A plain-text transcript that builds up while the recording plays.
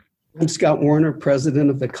I'm Scott Warner, president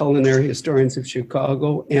of the Culinary Historians of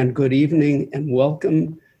Chicago, and good evening and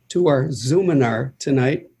welcome to our Zoominar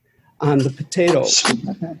tonight on the potato.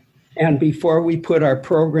 And before we put our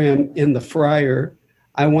program in the fryer,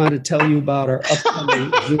 I want to tell you about our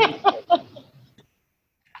upcoming Zoom.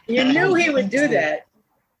 You knew he would do that.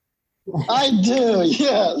 I do,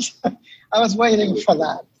 yes. I was waiting for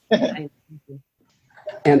that.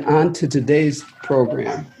 And on to today's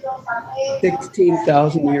program.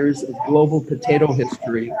 16,000 years of global potato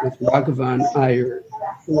history with Raghavan Iyer,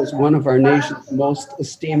 who is one of our nation's most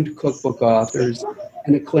esteemed cookbook authors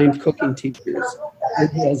and acclaimed cooking teachers, and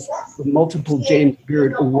has the multiple James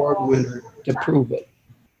Beard Award winner to prove it.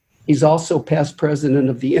 He's also past president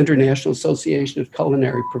of the International Association of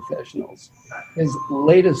Culinary Professionals. His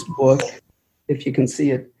latest book, if you can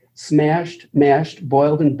see it, Smashed, Mashed,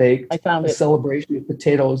 Boiled, and Baked, I found it. A Celebration of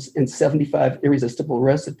Potatoes and 75 Irresistible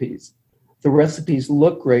Recipes. The recipes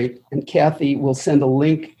look great, and Kathy will send a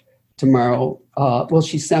link tomorrow.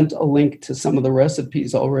 She sent a link to some of the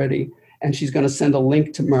recipes already, and she's going to send a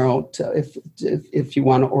link tomorrow to if you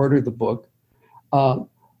want to order the book.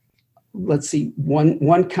 Let's see,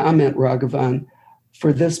 one comment, Raghavan.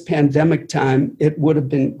 For this pandemic time, it would have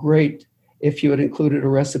been great if you had included a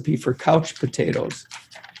recipe for couch potatoes.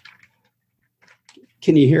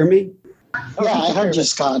 Can you hear me? Yeah, I heard you,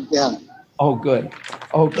 Scott, yeah. Oh, good.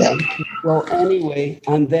 Okay. Well, anyway,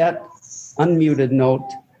 on that unmuted note,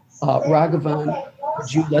 Raghavan,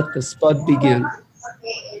 would you let the spud begin?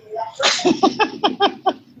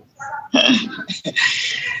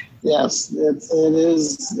 Yes,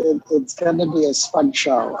 it's going to be a spud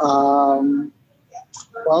show.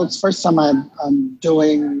 Well, it's the first time I'm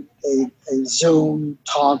doing a Zoom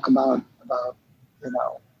talk about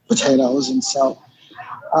potatoes, and so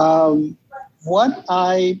what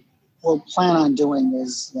I will plan on doing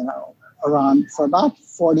is, for about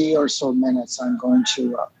 40 or so minutes, I'm going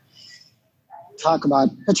to talk about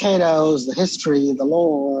potatoes, the history, the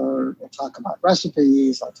lore. We'll talk about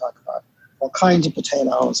recipes. I'll talk about all kinds of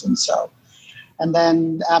potatoes, and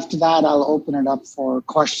then after that, I'll open it up for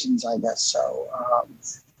questions, I guess. So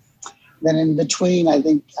then in between, I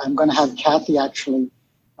think I'm going to have Kathy actually,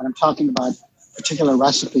 when I'm talking about particular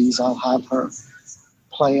recipes, I'll have her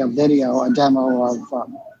play a demo of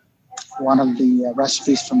one of the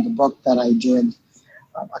recipes from the book that I did,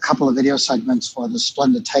 a couple of video segments for the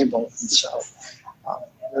Splendid Table. And so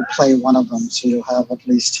we'll play one of them, so you'll have at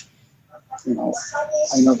least,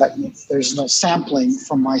 I know that there's no sampling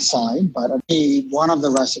from my side, but it'll be one of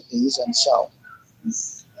the recipes. And so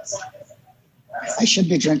I should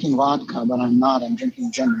be drinking vodka, but I'm not. I'm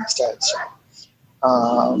drinking gin instead. So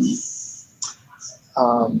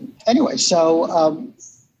anyway, so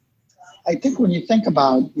I think when you think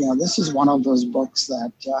about, this is one of those books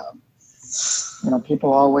that,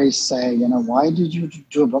 people always say, why did you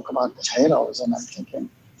do a book about potatoes? And I'm thinking,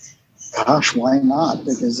 gosh, why not?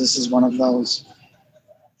 Because this is one of those,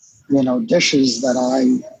 dishes that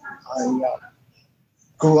I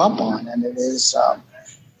grew up on. And it is,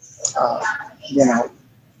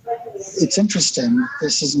 it's interesting.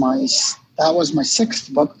 That was my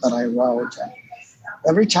sixth book that I wrote. And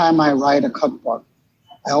every time I write a cookbook,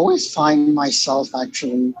 I always find myself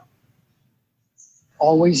actually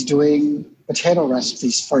always doing potato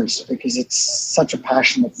recipes first, because it's such a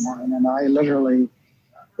passion of mine. And I literally,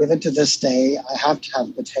 even to this day, I have to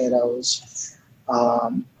have potatoes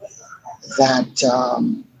that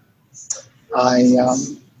I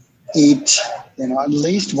eat, at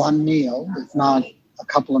least one meal, if not a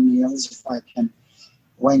couple of meals, if I can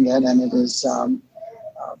wing it. And it is,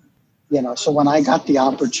 so when I got the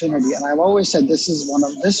opportunity, and I've always said this was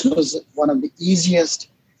one of the easiest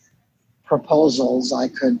proposals I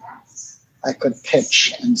could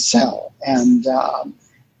pitch and sell. And that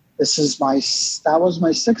was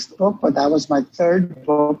my sixth book, but that was my third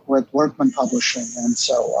book with Workman Publishing. And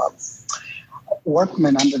so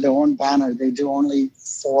Workman, under their own banner, they do only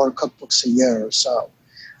 4 cookbooks a year or so.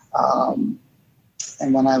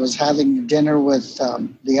 And when I was having dinner with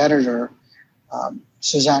the editor,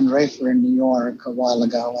 Suzanne Rafer in New York a while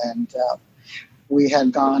ago, and we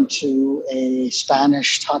had gone to a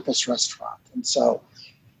Spanish tapas restaurant. And so,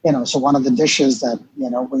 so one of the dishes that,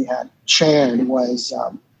 we had shared was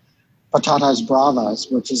patatas bravas,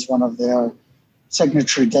 which is one of their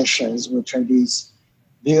signature dishes, which are these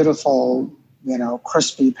beautiful,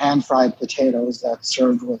 crispy pan-fried potatoes that's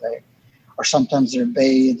served with or sometimes they're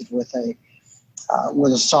bathed with a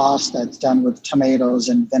sauce that's done with tomatoes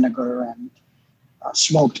and vinegar and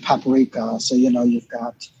smoked paprika. So,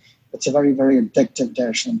 it's a very, very addictive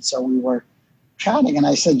dish. And so we were chatting, and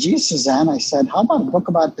I said, gee, Suzanne, how about a book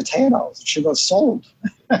about potatoes? And she goes, sold.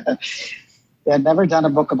 They had never done a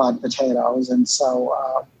book about potatoes. And so,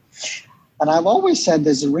 and I've always said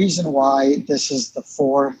there's a reason why this is the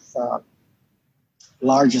fourth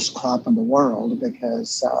largest crop in the world,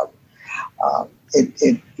 because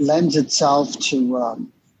it lends itself to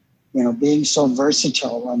being so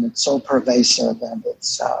versatile, and it's so pervasive, and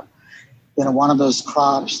it's one of those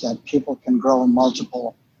crops that people can grow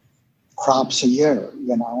multiple crops a year,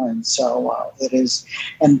 and so it is.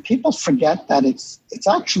 And people forget that it's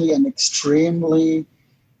actually an extremely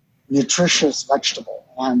nutritious vegetable,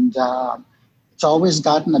 and it's always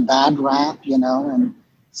gotten a bad rap, and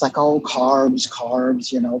it's like, oh, carbs,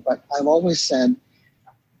 but I've always said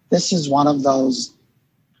this is one of those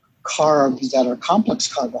carbs that are complex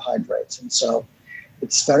carbohydrates, and so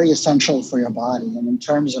it's very essential for your body. And in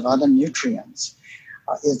terms of other nutrients,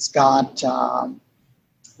 it's got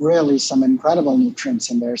really some incredible nutrients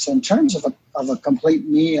in there. So in terms of a complete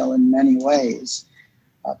meal in many ways,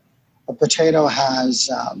 a potato has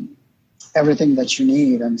everything that you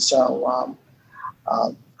need. And so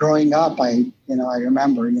growing up, I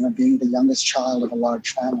remember, being the youngest child of a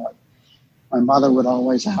large family, my mother would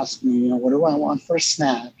always ask me, what do I want for a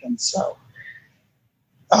snack? And so,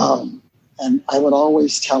 and I would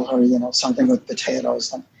always tell her, something with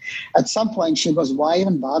potatoes. And at some point she goes, why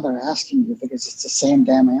even bother asking you? Because it's the same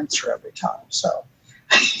damn answer every time. So,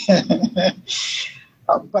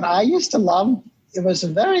 but I used to love, it was a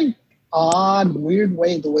very odd, weird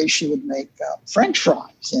way, the way she would make French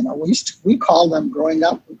fries. We call them, growing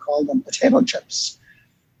up, we called them potato chips,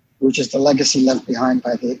 which is the legacy left behind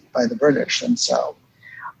by the British. And so,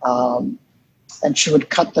 and she would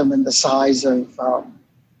cut them in the size of,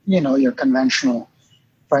 your conventional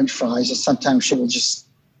French fries. Or sometimes she would just,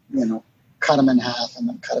 cut them in half and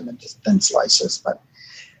then cut them into thin slices. But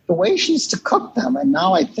the way she used to cook them, and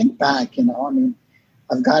now I think back,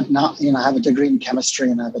 I've got now, I have a degree in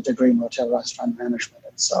chemistry and I have a degree in hotel restaurant management.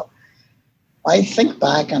 And so I think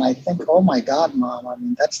back and I think, oh my God,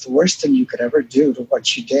 Mom, that's the worst thing you could ever do to what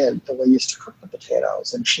she did, the way you used to cook the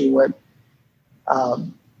potatoes. And she would,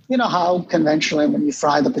 how conventionally when you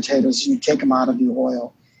fry the potatoes, you take them out of the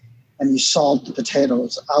oil and you salt the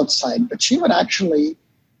potatoes outside. But she would actually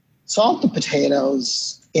salt the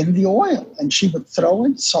potatoes in the oil, and she would throw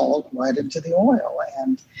in salt right into the oil.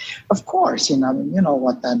 And of course, you know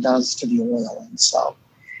what that does to the oil. And so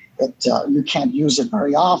you can't use it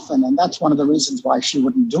very often. And that's one of the reasons why she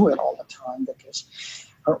wouldn't do it all the time, because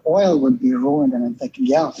her oil would be ruined. And I'm thinking,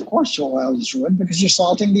 yeah, of course your oil is ruined because you're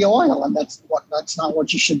salting the oil, and that's not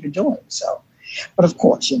what you should be doing. So, but of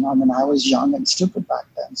course, I was young and stupid back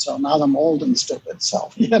then. So now I'm old and stupid. So,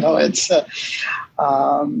 it's,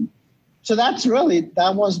 so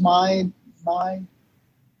that was my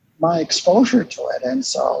exposure to it. And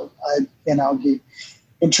so the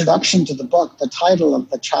introduction to the book, the title of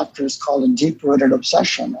the chapter is called A Deep-Rooted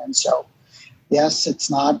Obsession. And so, yes, it's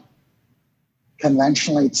not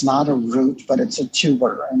conventionally, it's not a root, but it's a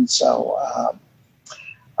tuber. And so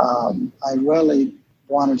I really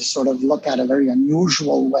wanted to sort of look at a very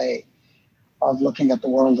unusual way of looking at the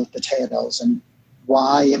world of potatoes and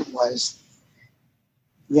why it was,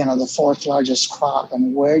 the fourth largest crop,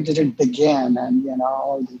 and where did it begin, and,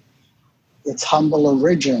 its humble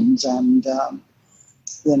origins. And,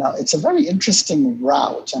 it's a very interesting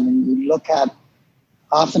route. You look at,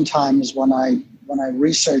 oftentimes when I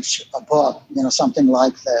research a book, something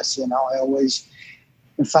like this, I always,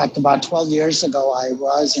 in fact, about 12 years ago, I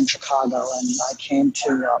was in Chicago, and I came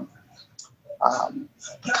to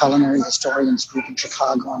the Culinary Historians Group in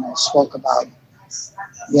Chicago, and I spoke about,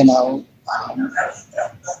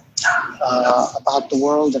 about the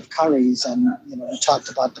world of curries, and we talked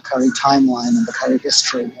about the curry timeline and the curry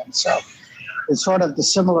history. And so it's sort of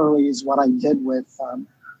similarly is what I did with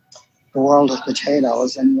the world of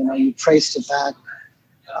potatoes. And you traced it back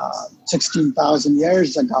 16,000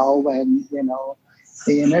 years ago when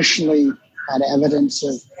they initially had evidence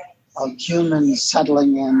of humans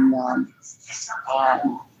settling in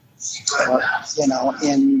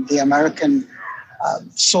in the American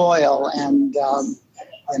soil, and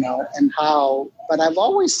and how. But I've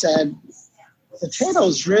always said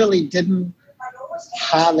potatoes really didn't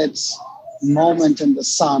have its moment in the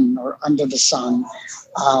sun or under the sun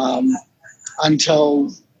until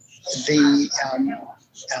the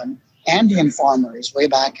Andean farmers way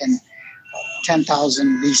back in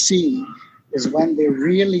 10,000 BC is when they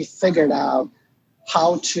really figured out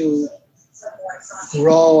how to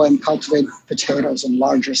grow and cultivate potatoes in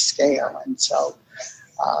larger scale. And so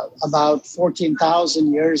about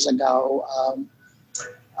 14,000 years ago,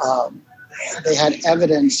 they had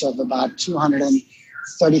evidence of about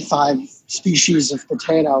 235 species of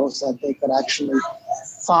potatoes that they could actually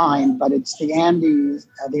find, but it's the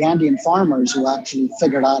Andean farmers who actually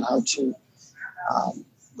figured out how to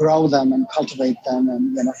grow them and cultivate them,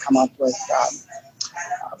 and come up with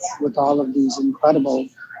all of these incredible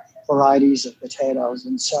varieties of potatoes.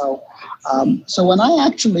 And so when I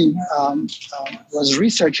actually was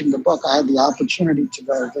researching the book, I had the opportunity to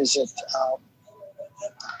go visit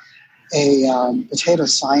a potato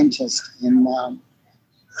scientist in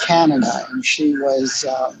Canada, and she was,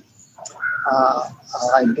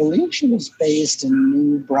 I believe she was based in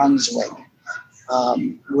New Brunswick,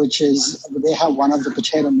 they have one of the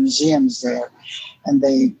potato museums there, and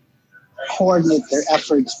they coordinate their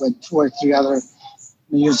efforts with 2 or 3 other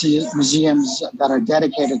museums that are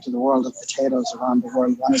dedicated to the world of potatoes around the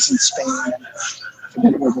world. One is in Spain, and I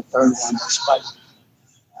forget where the third one is.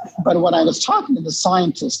 But when I was talking to the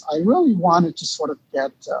scientist, I really wanted to sort of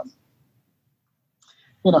get,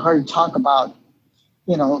 her to talk about,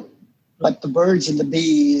 like the birds and the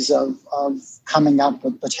bees of coming up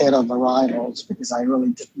with potato varietals, because I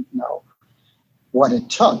really didn't know what it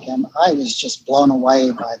took. And I was just blown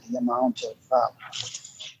away by the amount of,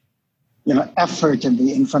 effort and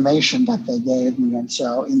the information that they gave me. And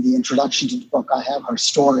so in the introduction to the book, I have her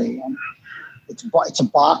story, and it's a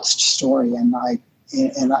boxed story. And I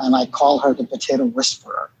call her the potato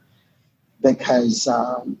whisperer, because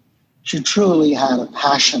she truly had a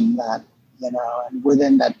passion that, and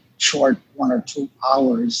within that short 1 or 2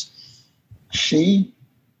 hours, she,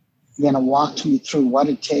 walked me through what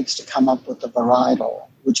it takes to come up with a varietal,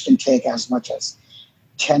 which can take as much as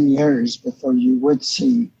 10 years before you would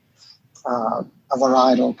see a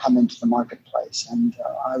varietal come into the marketplace. And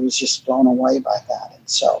I was just blown away by that.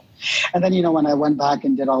 And then, when I went back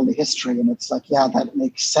and did all the history, and it's like, yeah, that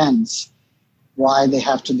makes sense why they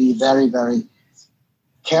have to be very, very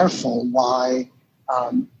careful, why,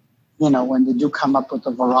 when they do come up with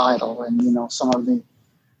a varietal, and, some of the,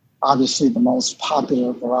 obviously the most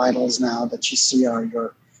popular varietals now that you see are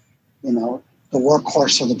your, the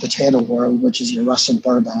workhorse of the potato world, which is your Russet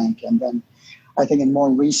Burbank. And then I think in more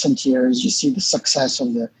recent years, you see the success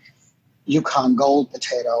of the Yukon Gold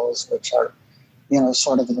potatoes, which are,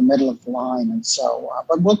 sort of in the middle of the line. And so,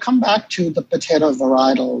 but we'll come back to the potato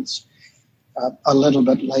varietals a little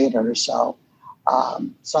bit later. So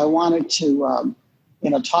I wanted to,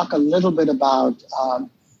 talk a little bit about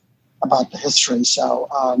the history. So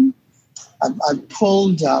I've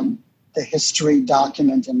pulled the history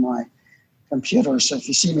document in my computer. So if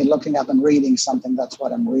you see me looking up and reading something, that's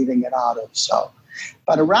what I'm reading it out of. So,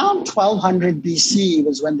 but around 1200 BC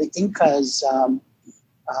was when the Incas,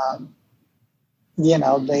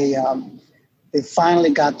 they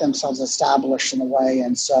finally got themselves established in a way.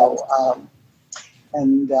 And so,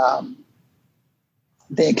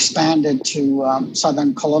 they expanded to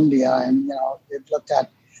southern Colombia, and it looked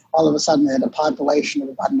at, all of a sudden they had a population of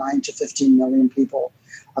about 9 to 15 million people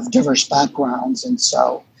of diverse backgrounds. And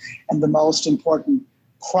so, and the most important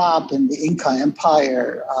crop in the Inca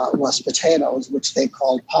Empire was potatoes, which they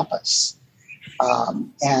called papas.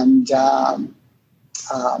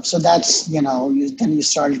 So that's, then you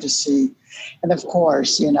started to see, and of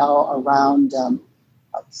course, around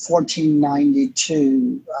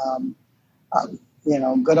 1492,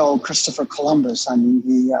 good old Christopher Columbus,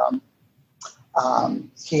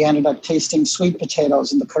 he ended up tasting sweet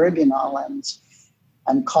potatoes in the Caribbean islands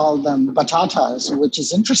and called them batatas, which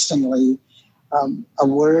is interestingly a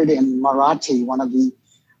word in Marathi, one of the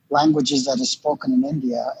languages that is spoken in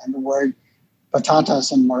India. And the word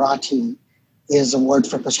batatas in Marathi is a word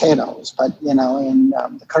for potatoes. But, in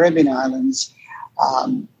the Caribbean islands,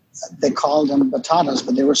 they called them batatas,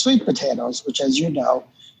 but they were sweet potatoes, which, as you know,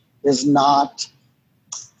 is not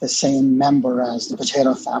the same member as the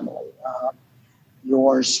potato family.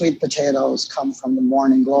 Your sweet potatoes come from the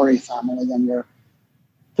morning glory family, and your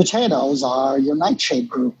potatoes are your nightshade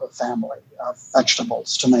group of family of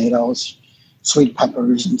vegetables, tomatoes, sweet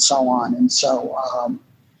peppers, and so on. And so,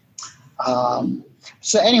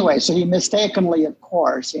 so he mistakenly, of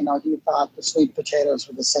course, he thought the sweet potatoes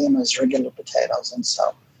were the same as regular potatoes. And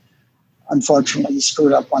so, unfortunately, he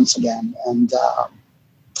screwed up once again.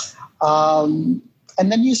 And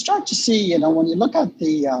then you start to see, when you look at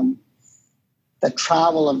the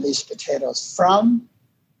travel of these potatoes from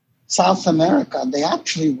South America, they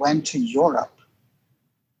actually went to Europe.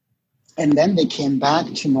 And then they came back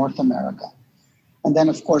to North America. And then,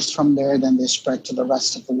 of course, from there, then they spread to the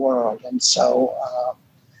rest of the world. And so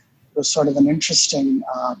it was sort of an interesting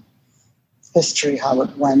history how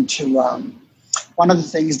it went to. One of the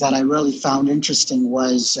things that I really found interesting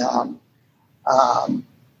was,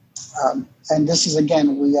 and this is,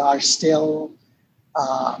 again, we are still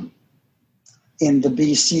in the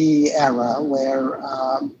BC era, where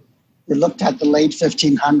we looked at the late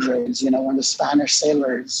 1500s, when the Spanish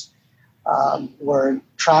sailors were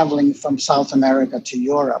traveling from South America to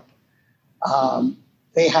Europe.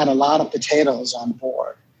 They had a lot of potatoes on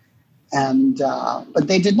board, but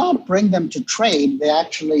they did not bring them to trade. They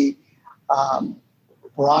actually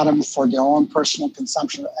brought them for their own personal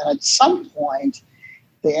consumption. And at some point,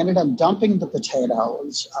 they ended up dumping the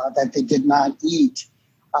potatoes that they did not eat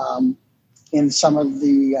in some of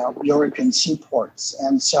the European seaports.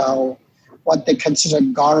 And so what they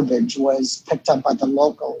considered garbage was picked up by the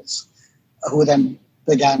locals, who then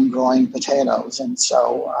began growing potatoes. And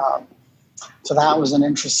so that was an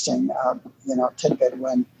interesting, tidbit,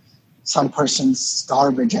 when some person's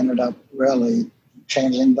garbage ended up really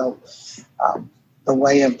changing the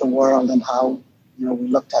way of the world and how we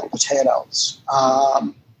looked at potatoes.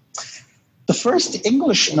 The first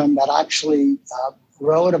Englishman that actually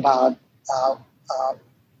wrote about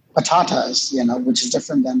patatas, which is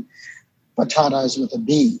different than patatas with a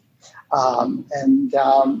B,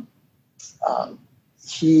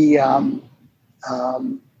 he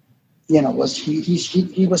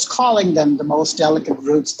was calling them the most delicate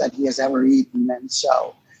roots that he has ever eaten, and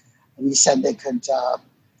he said they could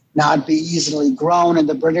not be easily grown in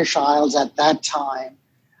the British Isles at that time.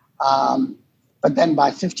 But then by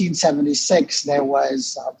 1576, there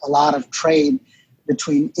was a lot of trade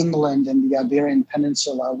between England and the Iberian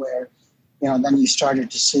Peninsula, where, then you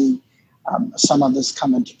started to see some of this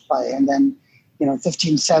come into play. And then,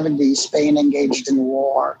 1570, Spain engaged in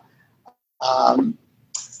war.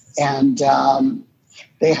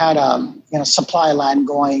 They had a supply line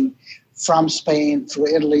going from Spain through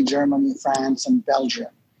Italy, Germany, France, and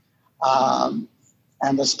Belgium. And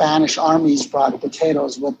the Spanish armies brought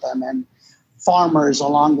potatoes with them, and farmers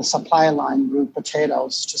along the supply line grew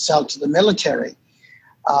potatoes to sell to the military.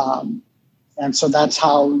 And so that's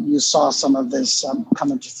how you saw some of this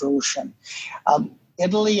come into fruition.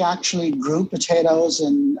 Italy actually grew potatoes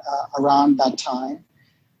in around that time,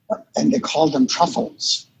 and they called them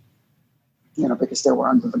truffles, because they were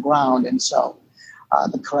under the ground. And so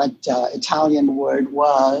the correct Italian word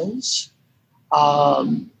was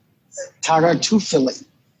taratufoli.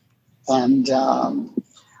 And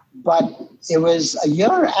but it was a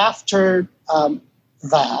year after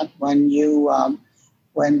that when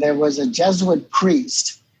there was a Jesuit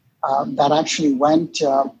priest that actually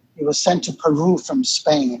he was sent to Peru from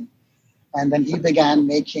Spain, and then he began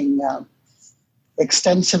making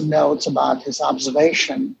extensive notes about his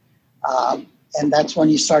observation, and that's when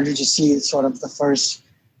you started to see sort of the first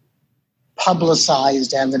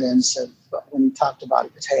publicized evidence of when he talked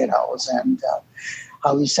about potatoes, and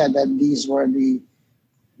how he said that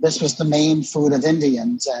this was the main food of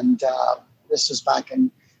Indians, and this was back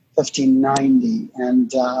in 1590,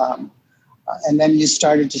 and then you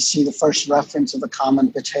started to see the first reference of the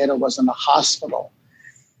common potato was in a hospital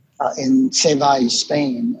in Seville,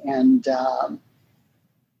 Spain, and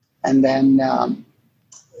then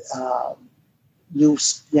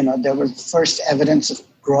there was first evidence of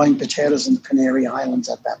growing potatoes in the Canary Islands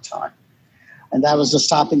at that time, and that was the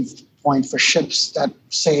stopping point for ships that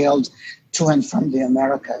sailed to and from the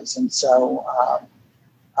Americas. And so,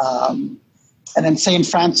 and then St.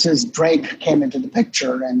 Francis Drake came into the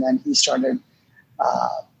picture, and then he started,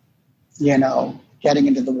 getting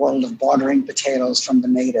into the world of bartering potatoes from the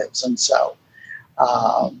natives. And so,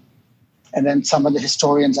 and then some of the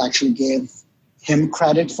historians actually gave him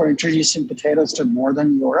credit for introducing potatoes to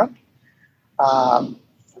Northern Europe.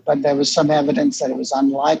 But there was some evidence that it was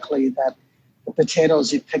unlikely that the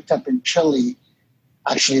potatoes he picked up in Chile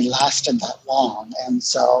actually lasted that long. And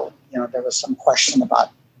so, there was some question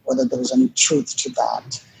about whether there was any truth to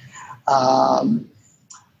that.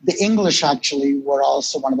 The English actually were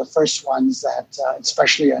also one of the first ones that,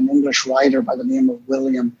 especially an English writer by the name of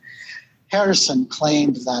William Harrison,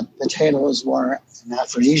 claimed that potatoes were an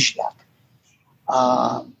aphrodisiac.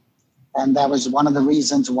 And that was one of the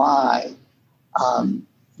reasons why,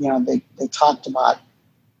 they talked about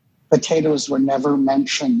potatoes were never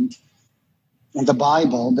mentioned in the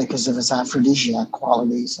Bible because of its aphrodisiac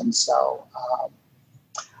qualities. And so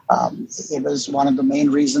it was one of the main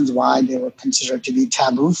reasons why they were considered to be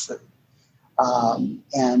taboo food.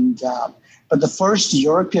 But the first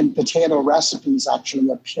European potato recipes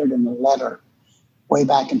actually appeared in a letter way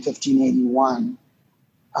back in 1581,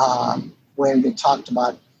 where they talked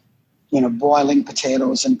about, boiling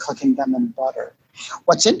potatoes and cooking them in butter.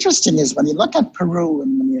 What's interesting is when you look at Peru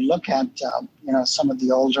and when you look at, some of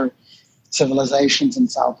the older civilizations in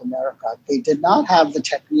South America, they did not have the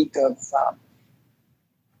technique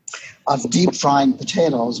of deep frying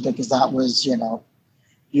potatoes, because that was,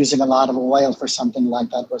 using a lot of oil for something like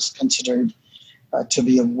that was considered to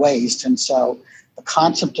be a waste. And so the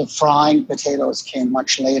concept of frying potatoes came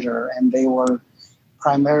much later, and they were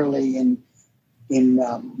primarily in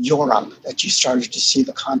Europe that you started to see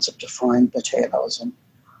the concept of frying potatoes and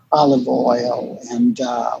olive oil. And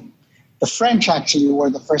the French actually were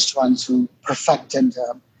the first ones who perfected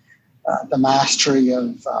the mastery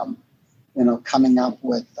of, coming up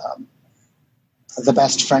with the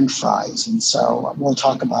best French fries. And so we'll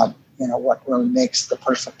talk about, what really makes the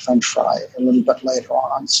perfect French fry a little bit later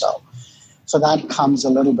on. So that comes a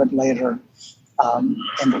little bit later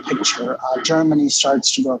in the picture. Germany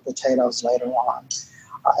starts to grow potatoes later on.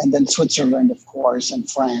 And then Switzerland, of course, and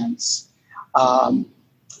France. And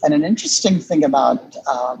an interesting thing about,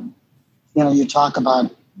 you talk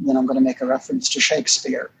about, I'm going to make a reference to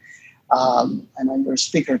Shakespeare. I know you're a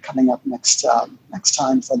speaker coming up next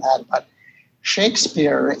time for that. But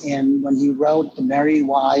Shakespeare, when he wrote The Merry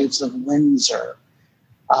Wives of Windsor,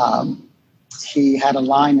 he had a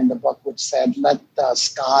line in the book which said, "Let the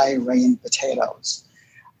sky rain potatoes,"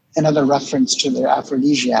 another reference to their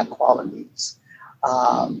aphrodisiac qualities.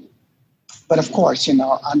 But of course,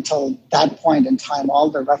 until that point in time,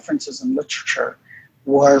 all the references in literature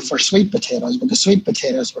were for sweet potatoes, because sweet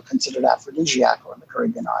potatoes were considered aphrodisiacal in the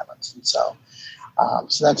Caribbean islands. And so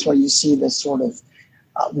that's where you see this sort of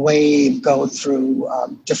wave go through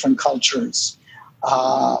different cultures.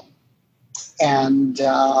 And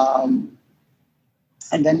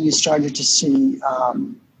then you started to see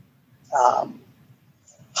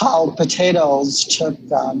how potatoes took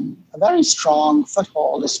a very strong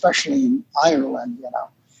foothold, especially in Ireland,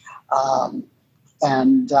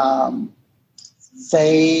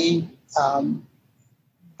 they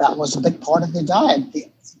that was a big part of their diet.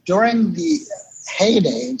 During the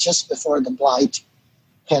heyday, just before the blight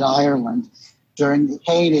hit Ireland, during the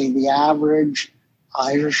heyday, the average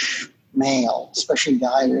Irish male, especially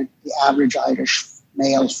the average Irish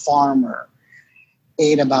male farmer,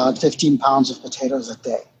 ate about 15 pounds of potatoes a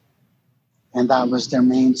day. And that was their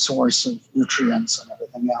main source of nutrients and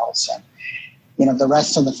everything else. And, the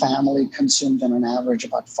rest of the family consumed on an average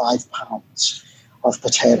about 5 pounds of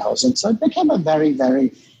potatoes. And so it became a very,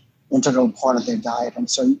 very integral part of their diet. And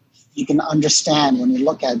so you can understand when you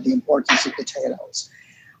look at the importance of potatoes,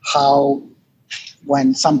 how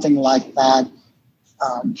when something like that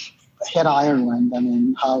hit Ireland,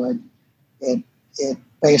 how it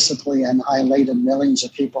basically annihilated millions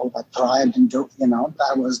of people that thrived and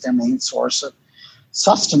that was their main source of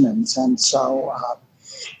sustenance. And so,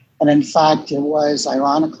 and in fact, it was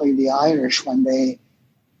ironically the Irish, when they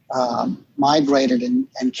migrated and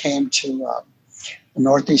came to the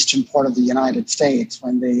northeastern part of the United States,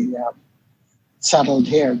 when they settled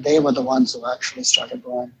here, they were the ones who actually started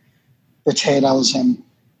growing potatoes in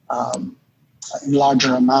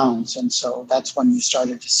larger amounts. And so that's when you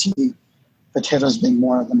started to see potatoes being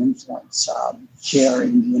more of an influence here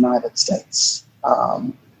in the United States. Let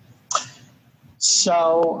me see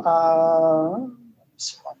if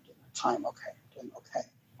I'm doing time. Okay, doing okay.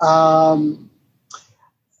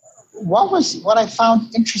 What I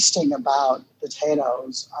found interesting about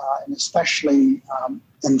potatoes, and especially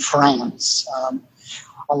in France,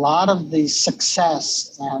 a lot of the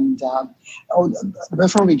success and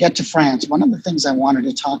before we get to France, one of the things I wanted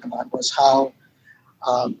to talk about was how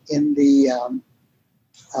in the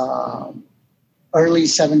early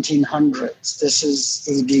 1700s, this is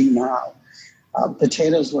AD now,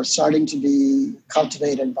 potatoes were starting to be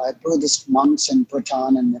cultivated by Buddhist monks in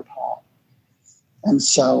Bhutan and Nepal. And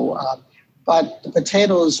so, but the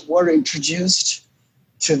potatoes were introduced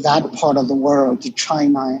to that part of the world, to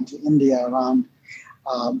China and to India around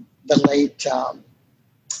the late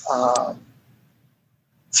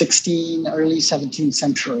early 17th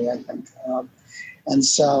century, I think. And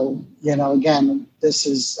so, again, this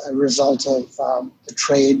is a result of the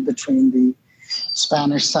trade between the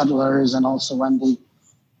Spanish settlers, and also when the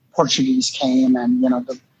Portuguese came and,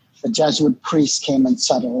 the Jesuit priests came and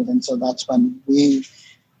settled. And so that's when we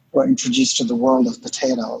were introduced to the world of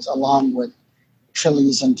potatoes, along with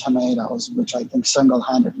chilies and tomatoes, which I think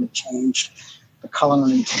single-handedly changed the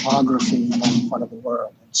culinary topography in that part of the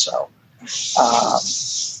world. And so,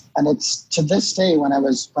 and it's to this day, when I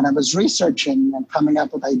was researching and coming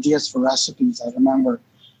up with ideas for recipes, I remember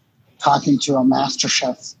talking to a master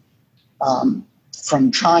chef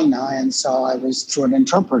from China. And so I was through an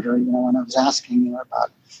interpreter, when I was asking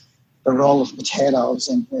about the role of potatoes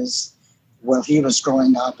in he was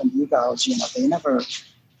growing up, and he goes, they never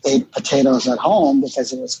ate potatoes at home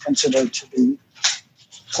because it was considered to be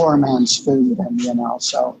poor man's food. And,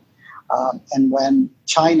 so, and when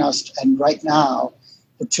China, and right now,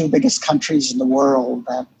 the two biggest countries in the world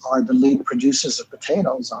that are the lead producers of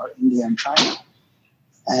potatoes are India and China.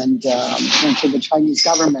 And so the Chinese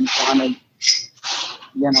government wanted,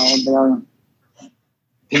 their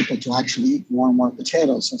people to actually eat more and more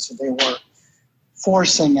potatoes. And so they were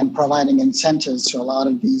forcing and providing incentives to a lot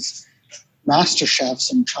of these master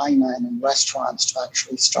chefs in China and in restaurants to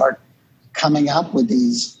actually start coming up with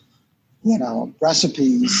these,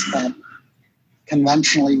 recipes that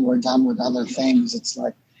conventionally were done with other things. It's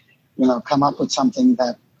like, come up with something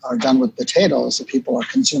that are done with potatoes, so people are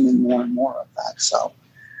consuming more and more of that. So,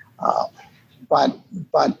 but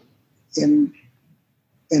in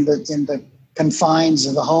the confines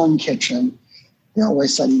of the home kitchen, they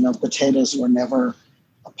always said, potatoes were never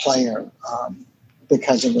a player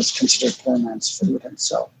because it was considered poor man's food. And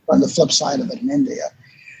so, on the flip side of it, in India,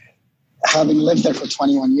 having lived there for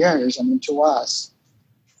 21 years, to us,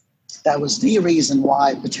 that was the reason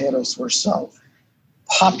why potatoes were so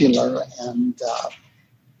popular, and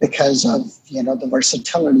because of the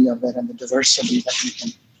versatility of it and the diversity that you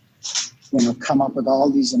can come up with all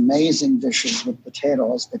these amazing dishes with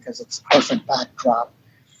potatoes, because it's a perfect backdrop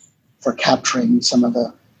for capturing some of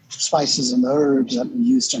the spices and the herbs that we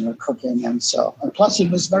used in our cooking. And plus it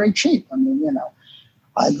was very cheap.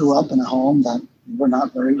 I grew up in a home that were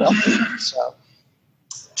not very wealthy. So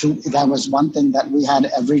that was one thing that we had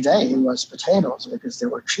every day was potatoes, because they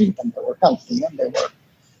were cheap and they were healthy and they were,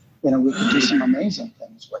 we could do some amazing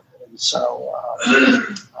things with it. And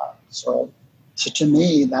so to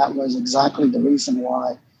me, that was exactly the reason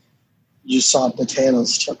why you saw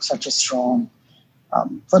potatoes took such a strong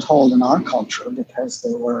foothold in our culture, because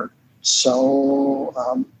they were so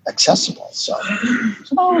accessible. So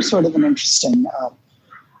that was sort of an interesting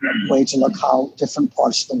way to look how different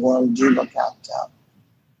parts of the world do look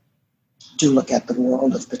at the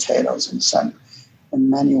world of potatoes in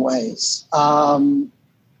many ways.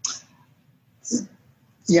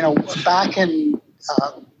 Back in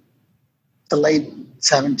the late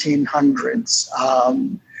 1700s,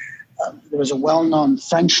 there was a well-known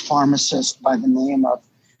French pharmacist by the name of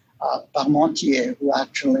Parmentier, who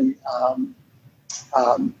actually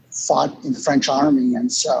fought in the French army.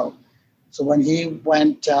 And so when he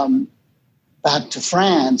went back to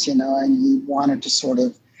France, and he wanted to sort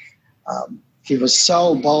of, he was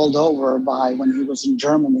so bowled over by, when he was in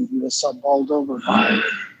Germany, he was so bowled over by,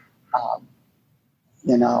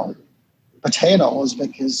 potatoes,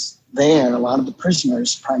 because there, a lot of the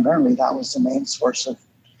prisoners, primarily, that was the main source of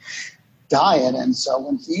diet. And so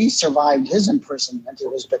when he survived his imprisonment, it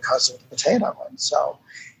was because of the potato. And so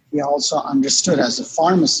he also understood, as a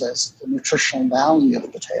pharmacist, the nutritional value of the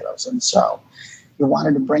potatoes. And so he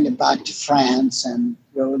wanted to bring it back to France and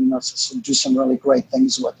really, do some really great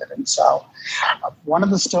things with it. And so one of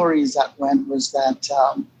the stories that went was that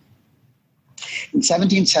in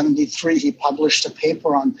 1773, he published a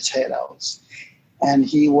paper on potatoes, and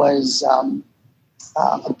he was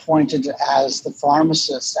appointed as the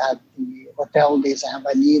pharmacist at the Hôtel des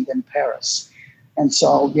Invalides in Paris. And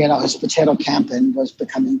so, his potato campaign was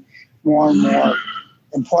becoming more and more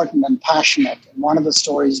important and passionate. And one of the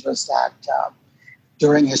stories was that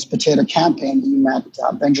during his potato campaign, he met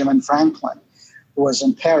Benjamin Franklin, who was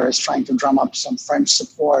in Paris trying to drum up some French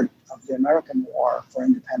support of the American War for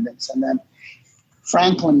independence. And then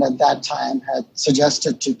Franklin at that time had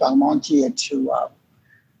suggested to Parmentier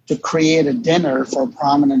to create a dinner for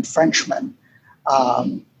prominent Frenchmen.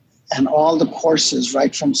 And all the courses,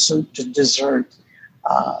 right from soup to dessert,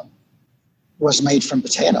 was made from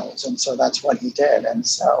potatoes. And so that's what he did. And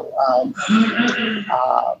so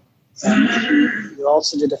and he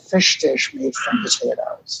also did a fish dish made from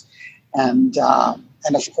potatoes. And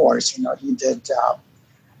of course, he did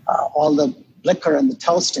all the liquor and the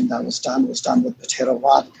toasting that was done with potato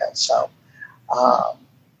vodka. So,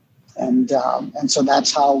 and so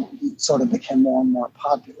that's how he sort of became more and more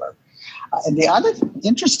popular. And the other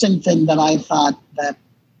interesting thing that I thought that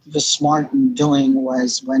he was smart in doing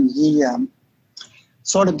was when he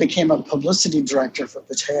sort of became a publicity director for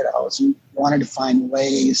potatoes and wanted to find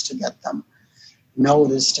ways to get them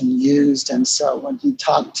noticed and used. And so when he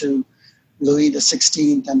talked to Louis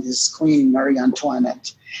XVI and his queen, Marie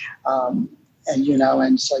Antoinette,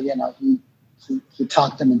 he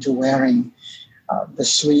talked them into wearing the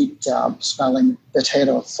sweet smelling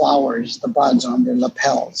potato flowers, the buds on their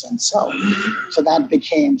lapels. And so that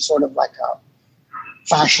became sort of like a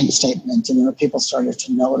fashion statement, and people started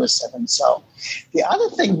to notice it. And so the other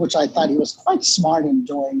thing which I thought he was quite smart in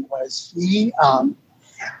doing was he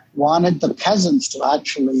wanted the peasants to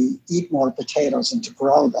actually eat more potatoes and to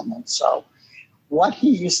grow them. And so what he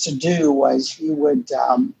used to do was he would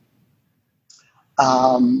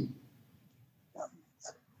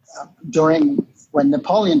when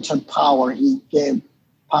Napoleon took power, he gave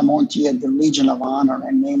Parmentier the Legion of Honor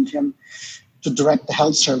and named him to direct the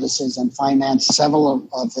health services and finance several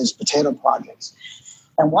of his potato projects.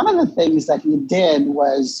 And one of the things that he did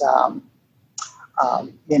was,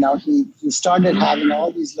 he started having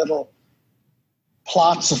all these little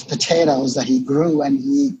plots of potatoes that he grew, and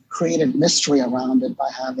he created mystery around it by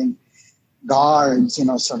having guards,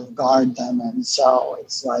 sort of guard them. And so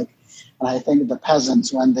it's like, and I think the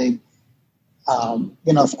peasants, when they,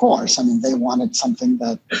 of course, they wanted something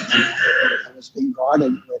that was being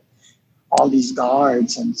guarded with all these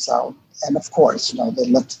guards. And so, and of course, they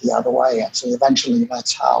looked the other way. And so eventually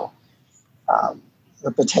that's how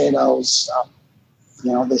the potatoes,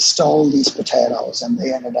 they stole these potatoes and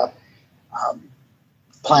they ended up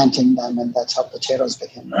planting them. And that's how potatoes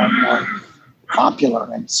became more and more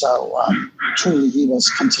popular. And so truly he was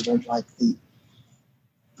considered like the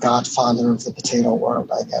godfather of the potato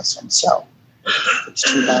world, I guess. And so it's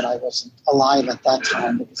too bad I wasn't alive at that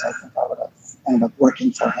time, because I think I would have ended up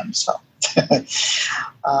working for him. So,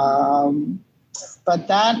 but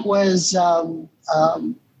that was,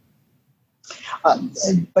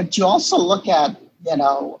 but you also look at,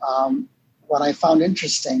 what I found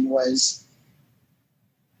interesting was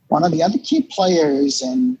one of the other key players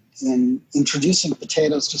in introducing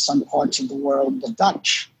potatoes to some parts of the world, the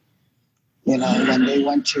Dutch. When they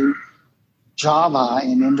went to Java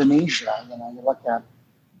in Indonesia, you look at,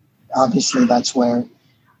 obviously that's where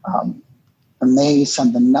the mace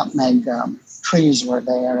and the nutmeg trees were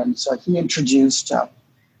there. And so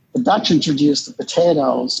the Dutch introduced the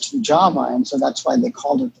potatoes to Java. And so that's why they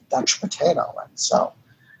called it the Dutch potato. And so,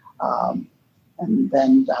 and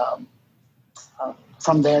then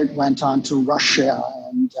from there it went on to Russia.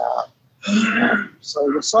 And so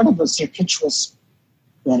it was sort of a circuitous,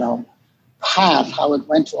 path, how it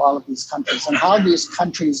went to all of these countries, and how these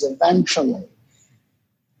countries eventually,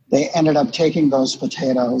 they ended up taking those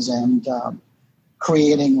potatoes and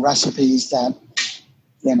creating recipes that,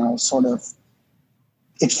 sort of,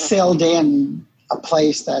 it filled in a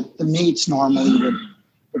place that the meats normally would,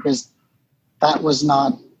 because that was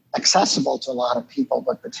not accessible to a lot of people,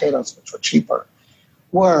 but potatoes, which were cheaper,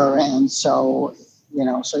 were. And so,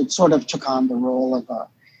 so it sort of took on the role of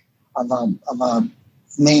a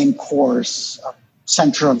main course,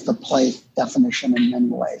 center of the plate definition in many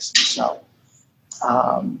ways. So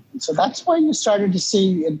that's why you started to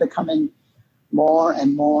see it becoming more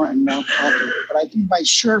and more and more popular. But I think by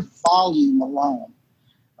sheer volume alone,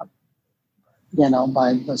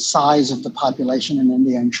 by the size of the population in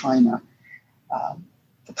India and China,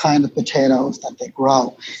 the kind of potatoes that they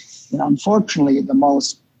grow, unfortunately, the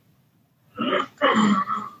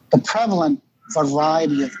prevalent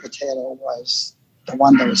variety of potato was the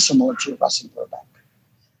one that was similar to Russet Burbank.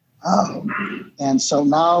 And so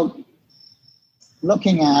now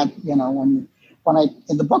looking at, when I,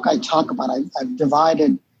 in the book I talk about, I've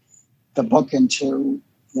divided the book into,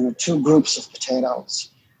 two groups of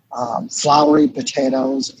potatoes, floury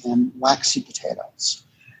potatoes and waxy potatoes.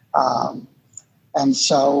 And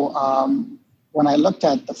so when I looked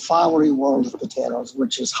at the floury world of potatoes,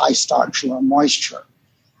 which is high starch, low moisture,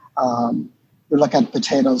 we look at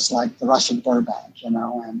potatoes like the Russet Burbank,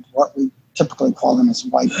 and what we typically call them as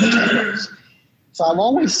white potatoes. So I've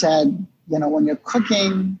always said, when you're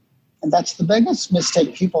cooking, and that's the biggest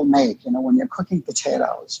mistake people make, when you're cooking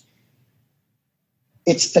potatoes,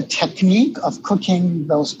 it's the technique of cooking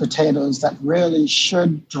those potatoes that really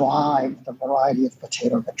should drive the variety of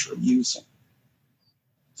potato that you're using.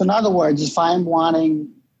 So in other words, if I'm wanting,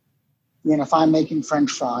 if I'm making French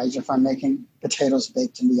fries, if I'm making potatoes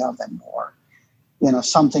baked in the oven, or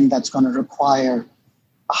something that's going to require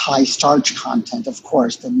a high starch content, of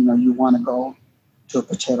course, then, you want to go to a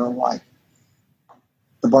potato like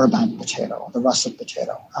the Burbank potato, the russet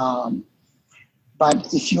potato.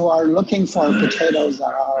 But if you are looking for potatoes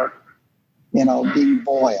that are, being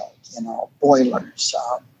boiled, boilers,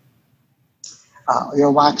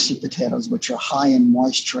 your waxy potatoes, which are high in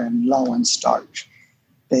moisture and low in starch,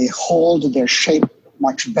 they hold their shape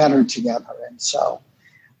much better together. And so,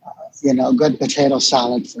 good potato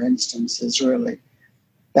salad, for instance, is really,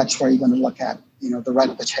 that's where you're going to look at, the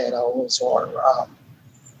red potatoes, or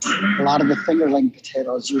a lot of the fingerling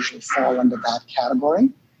potatoes usually fall into that category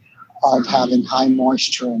of having high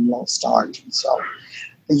moisture and low starch. And so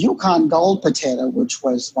the Yukon Gold potato, which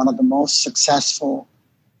was one of the most successful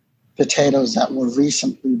potatoes that were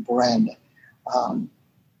recently bred,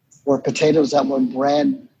 were potatoes that were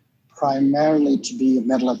bred primarily to be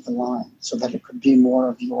middle of the line, so that it could be more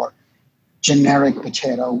of your generic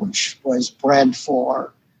potato, which was bred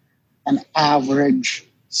for an average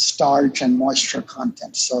starch and moisture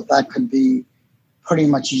content. So that could be pretty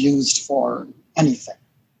much used for anything,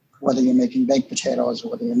 whether you're making baked potatoes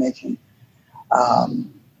or whether you're making a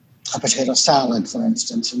potato salad, for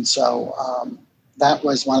instance. And so that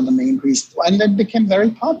was one of the main reasons. And it became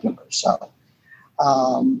very popular. So,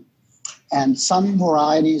 and some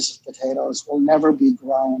varieties of potatoes will never be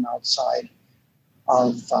grown outside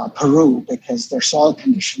of Peru because their soil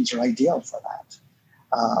conditions are ideal for that.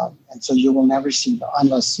 And so you will never see them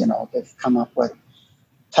unless, they've come up with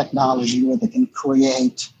technology where they can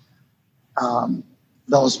create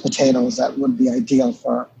those potatoes that would be ideal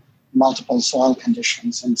for multiple soil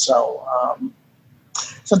conditions. And so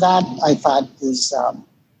so that I thought is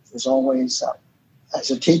always,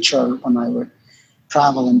 as a teacher, when I would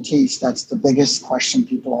travel and teach, that's the biggest question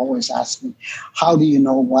people always ask me. How do you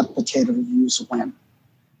know what potato to use when?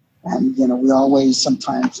 And, we always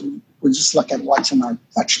sometimes, we just look at what's in our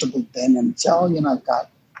vegetable bin and say,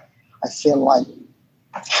 I feel like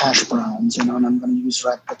hash browns, and I'm going to use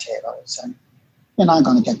red potatoes. And you're not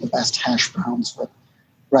going to get the best hash browns with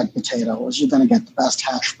red potatoes. You're going to get the best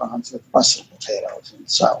hash browns with russet potatoes. And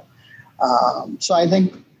so, so I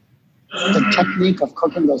think the technique of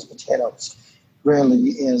cooking those potatoes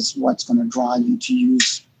really is what's going to draw you to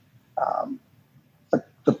use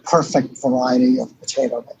the perfect variety of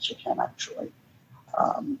potato that you can actually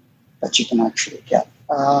get.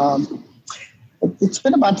 It's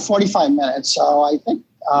been about 45 minutes, so I think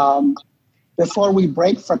before we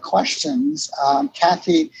break for questions,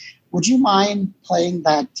 Kathy, would you mind playing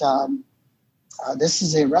that? This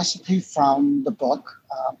is a recipe from the book,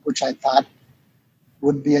 which I thought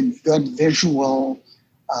would be a good visual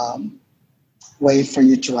way for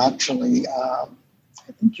you to actually,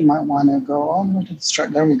 I think you might want to go all the way to the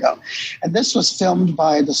start. There we go. And this was filmed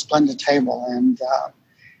by The Splendid Table, and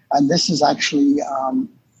this is actually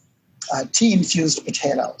tea-infused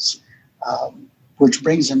potatoes, which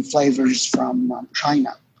brings in flavors from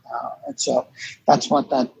China. And so that's what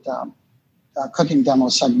that cooking demo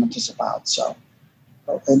segment is about. So,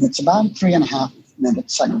 and it's about a 3.5-minute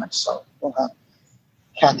segment. So we'll have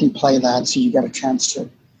Kathy play that so you get a chance to,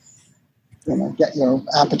 get your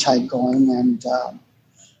appetite going. And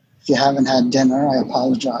if you haven't had dinner, I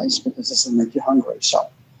apologize because this will make you hungry. So.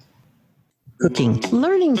 Cooking.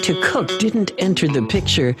 Learning to cook didn't enter the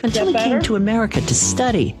picture until he came to America to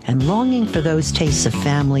study, and longing for those tastes of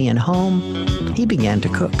family and home, he began to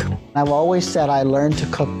cook. I've always said I learned to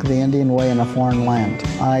cook the Indian way in a foreign land.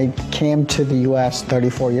 I came to the U.S.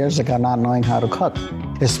 34 years ago not knowing how to cook,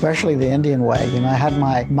 especially the Indian way. I had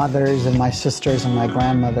my mother's and my sister's and my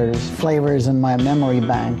grandmother's flavors in my memory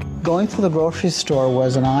bank. Going through the grocery store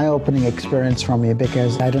was an eye-opening experience for me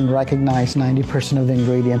because I didn't recognize 90% of the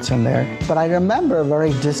ingredients in there. But I remember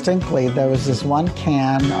very distinctly there was this one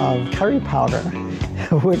can of curry powder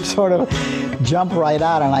which sort of jumped right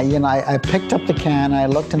out, and I picked up the can, I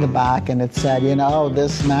looked in the back, and it said,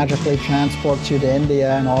 this magically transports you to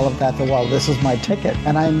India and all of that. Well, this is my ticket.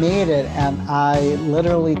 And I made it, and I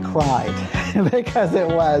literally cried because it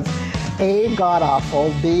was A,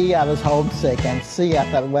 god-awful, B, I was homesick, and C, I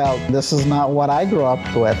thought, well, this is not what I grew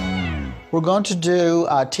up with. We're going to do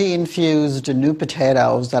tea-infused new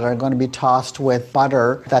potatoes that are going to be tossed with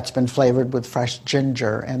butter that's been flavored with fresh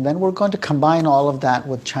ginger. And then we're going to combine all of that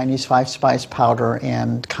with Chinese 5-spice powder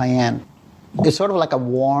and cayenne. It's sort of like a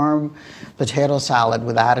warm potato salad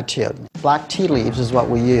with attitude. Black tea leaves is what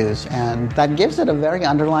we use, and that gives it a very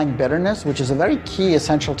underlying bitterness, which is a very key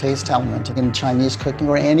essential taste element in Chinese cooking,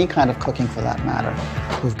 or any kind of cooking for that matter.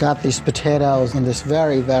 We've got these potatoes in this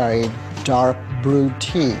very, very dark brewed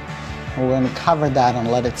tea. We're going to cover that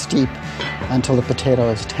and let it steep until the potato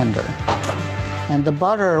is tender. And the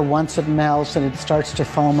butter, once it melts and it starts to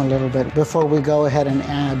foam a little bit, before we go ahead and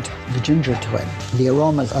add the ginger to it. The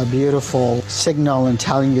aroma is a beautiful signal in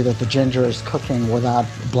telling you that the ginger is cooking without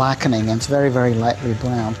blackening, and it's very, very lightly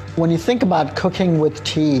browned. When you think about cooking with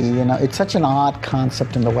tea, it's such an odd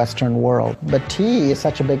concept in the Western world, but tea is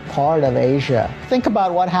such a big part of Asia. Think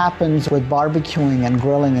about what happens with barbecuing and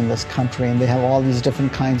grilling in this country, and they have all these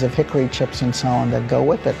different kinds of hickory chips and so on that go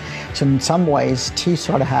with it. So in some ways, tea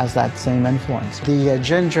sort of has that same influence. The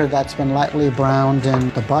ginger that's been lightly browned in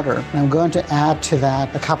the butter. I'm going to add to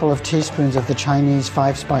that a couple of teaspoons of the Chinese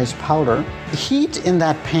 5-spice powder. The heat in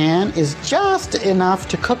that pan is just enough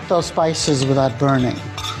to cook those spices without burning.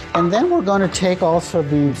 And then we're going to take also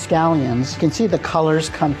the scallions. You can see the colors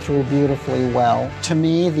come through beautifully well. To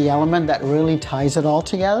me, the element that really ties it all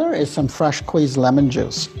together is some fresh squeezed lemon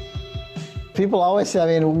juice. People always say,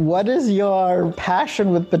 I mean, what is your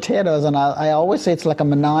passion with potatoes? And I always say it's like a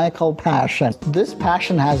maniacal passion. This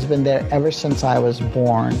passion has been there ever since I was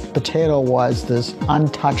born. Potato was this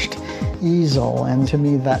untouched easel, and to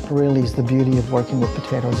me that really is the beauty of working with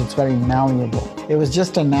potatoes. It's very malleable. It was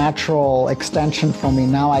just a natural extension for me.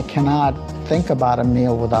 Now I cannot think about a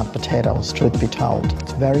meal without potatoes, truth be told.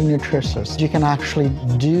 It's very nutritious. You can actually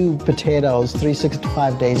do potatoes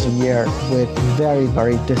 365 days a year with very,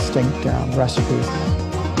 very distinct recipes.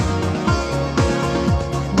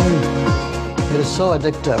 It is so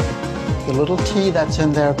addictive. The little tea that's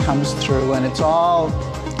in there comes through, and it's all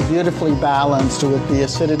beautifully balanced with the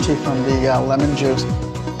acidity from the lemon juice.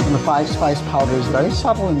 And the 5-spice powder is very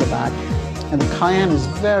subtle in the back. And the cayenne is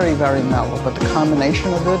very, very mellow, but the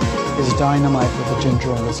combination of it is dynamite with the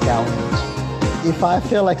ginger and the scallions. If I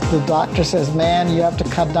feel like the doctor says, man, you have to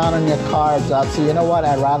cut down on your carbs, I'll say, you know what,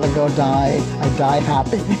 I'd rather go die. I die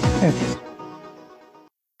happy.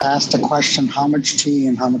 Asked a question, how much tea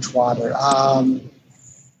and how much water?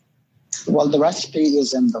 Well, the recipe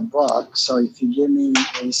is in the book, so if you give me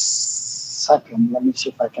a second, let me see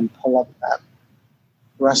if I can pull up that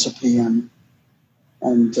recipe and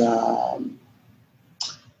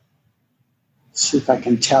see if I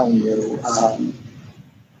can tell you.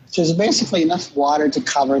 So there's basically enough water to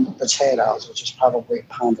cover the potatoes, which is probably a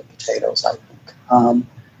pound of potatoes, I think.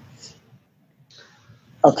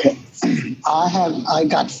 Okay, I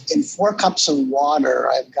got in 4 cups of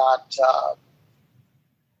water, I've got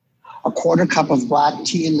a quarter cup of black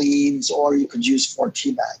tea leaves, or you could use 4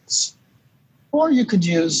 tea bags. Or you could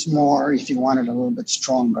use more if you wanted a little bit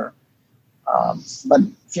stronger. But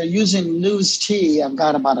if you're using loose tea, I've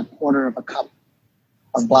got about a quarter of a cup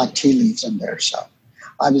of black tea leaves in there. So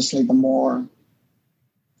obviously the more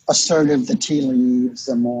assertive the tea leaves,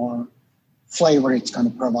 the more flavor it's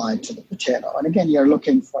going to provide to the potato. And again, you're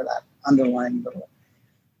looking for that underlying little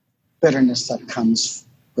bitterness that comes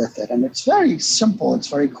with it. And it's very simple. It's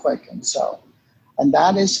very quick. And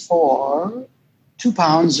that is for 2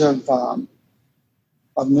 pounds of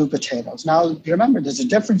new potatoes. Now, remember, there's a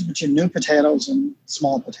difference between new potatoes and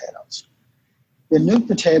small potatoes. The new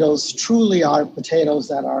potatoes truly are potatoes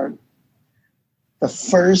that are the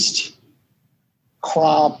first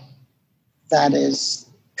crop that is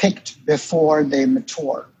picked before they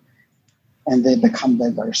mature and they become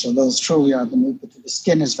bigger. So those truly are the new potatoes. The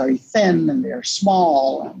skin is very thin and they're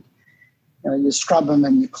small, and you scrub them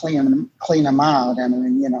and you clean them out. And I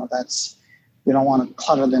mean, that's, you don't want to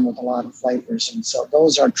clutter them with a lot of flavors. And so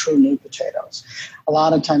those are true new potatoes. A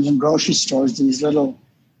lot of times in grocery stores, these little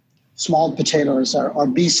small potatoes or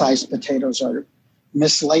B-sized potatoes are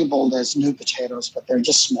mislabeled as new potatoes, but they're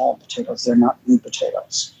just small potatoes. They're not new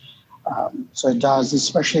potatoes. So it does,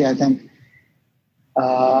 especially I think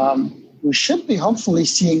we should be hopefully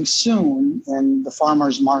seeing soon in the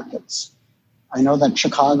farmers markets. I know that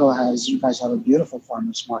Chicago you guys have a beautiful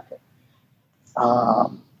farmers market.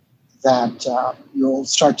 That you'll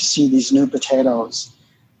start to see these new potatoes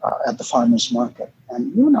at the farmers market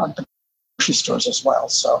and even at the grocery stores as well.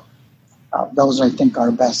 So those I think are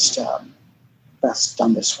best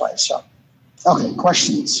done this way. So, okay,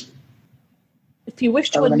 questions? If you wish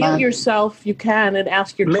to unmute yourself, you can and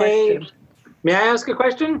ask your question. May I ask a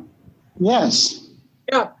question? Yes.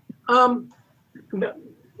 Yeah.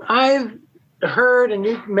 I've heard, and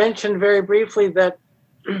you mentioned very briefly, that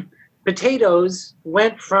potatoes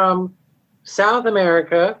went from South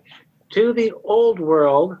America to the Old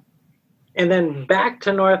World and then back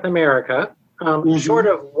to North America, short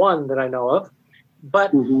of one that I know of.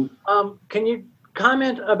 But can you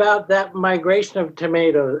comment about that migration of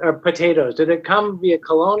potatoes? Did it come via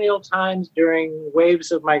colonial times during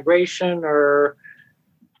waves of migration, or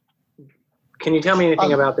can you tell me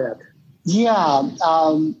anything about that? Yeah.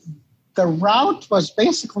 The route was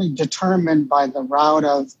basically determined by the route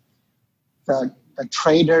of the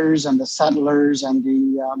traders and the settlers and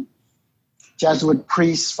the Jesuit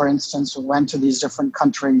priests, for instance, who went to these different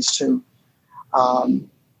countries to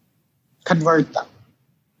convert them.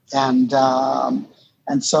 And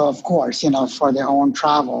so, of course, for their own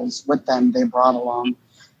travels with them, they brought along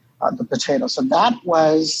the potato. So that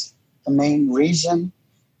was the main reason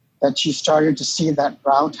that you started to see that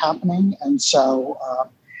route happening. And so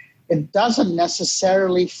it doesn't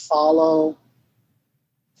necessarily follow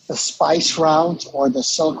the spice route or the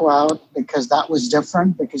silk route, because that was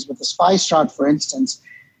different. Because with the spice route, for instance,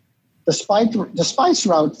 the spice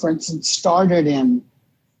route, for instance, started in,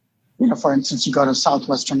 for instance, you go to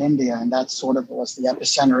southwestern India, and that sort of was the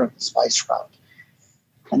epicenter of the spice route.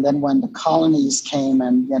 And then when the colonies came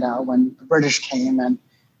and, when the British came and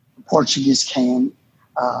the Portuguese came,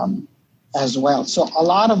 as well. So a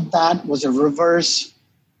lot of that was a reverse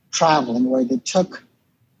traveling where they took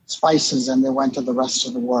spices and they went to the rest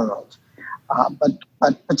of the world.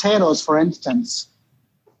 But potatoes, for instance,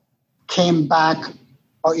 came back,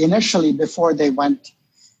 or initially before they went,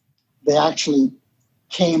 they actually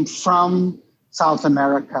came from South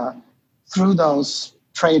America through those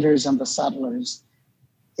traders and the settlers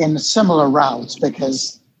in similar routes,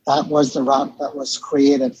 because that was the route that was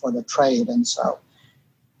created for the trade. And so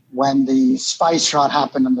when the spice route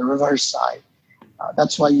happened on the reverse side,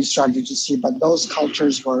 that's why you started to see, but those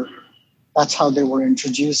cultures that's how they were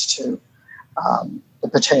introduced to the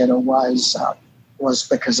potato was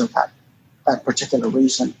because of that particular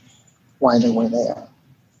reason why they were there.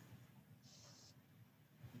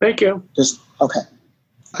 Thank you. Okay.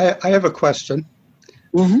 I have a question.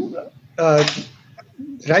 Mm-hmm.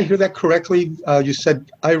 Did I hear that correctly? You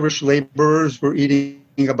said Irish laborers were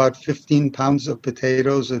eating about 15 pounds of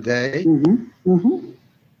potatoes a day? Mm-hmm. Mm-hmm.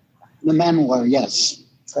 The men were, yes.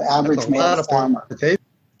 The average male farmer. Potatoes.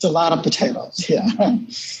 It's a lot of potatoes, yeah.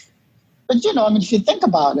 But, if you think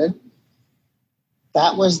about it,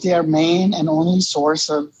 that was their main and only source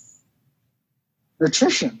of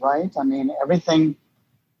nutrition, right? Everything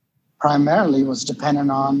primarily was dependent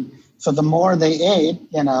on, so the more they ate,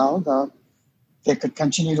 they could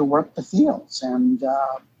continue to work the fields. And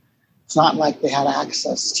it's not like they had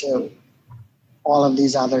access to all of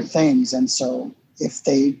these other things. And so if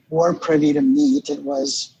they were privy to meat, it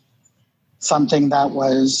was something that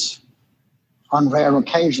was on rare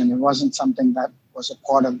occasion. It wasn't something that was a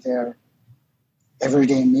part of their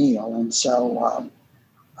everyday meal. And so,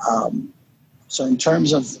 so in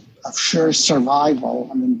terms of sheer survival,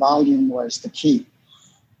 volume was the key.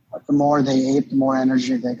 But the more they ate, the more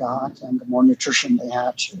energy they got, and the more nutrition they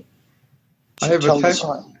had to till the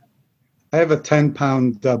soil. I have a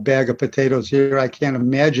 10-pound bag of potatoes here. I can't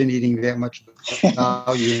imagine eating that much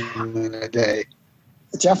volume in a day.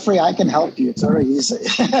 Jeffrey, I can help you. It's very easy.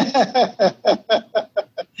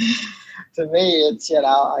 To me, it's,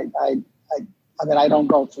 I don't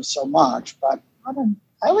go through so much, but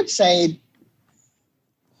I would say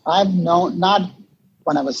I've known, not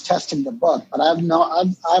when I was testing the book, but I've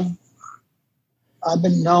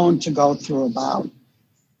been known to go through about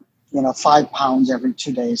 5 pounds every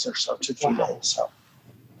 2 days or so, 2-3 days. So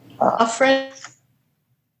a friend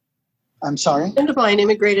I'm sorry? A friend of mine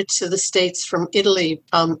immigrated to the States from Italy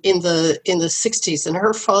in the 60s, and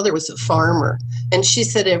her father was a farmer. And she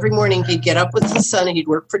said every morning he'd get up with the sun, and he'd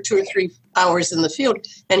work for 2 or 3 hours in the field,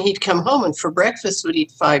 and he'd come home, and for breakfast would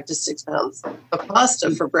eat 5 to 6 pounds of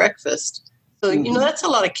pasta for breakfast. So, that's a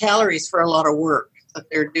lot of calories for a lot of work that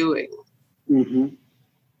they're doing. Mm-hmm.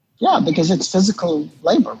 Yeah, because it's physical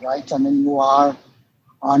labor, right? You are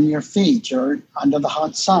on your feet, you're under the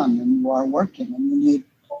hot sun, and you are working, and you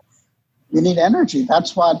need energy.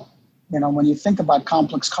 That's what, when you think about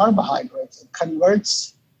complex carbohydrates, it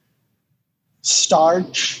converts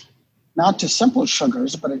starch, not to simple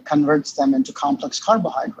sugars, but it converts them into complex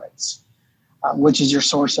carbohydrates, which is your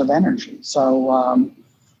source of energy. So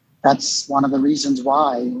that's one of the reasons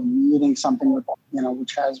why eating something with,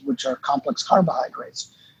 which are complex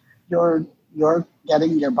carbohydrates, you're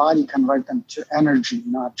getting your body convert them to energy,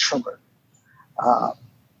 not sugar.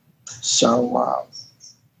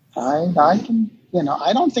 I can,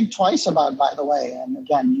 I don't think twice about, by the way, and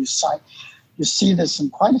again, you see this in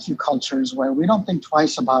quite a few cultures where we don't think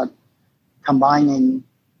twice about combining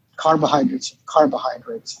carbohydrates with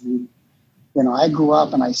carbohydrates. I grew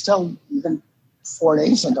up, and I still, even 4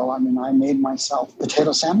 days ago, I made myself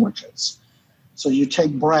potato sandwiches. So you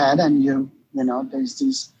take bread and there's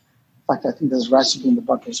these, in fact, I think there's a recipe in the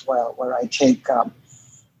book as well, where I take,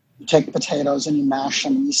 you take potatoes and you mash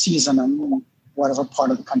them and you season them, whatever part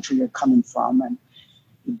of the country you're coming from, and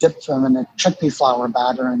you dip them in a chickpea flour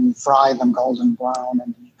batter and you fry them golden brown,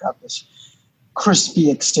 and you've got this crispy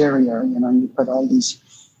exterior. You put all these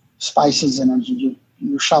spices in and you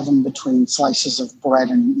shove them between slices of bread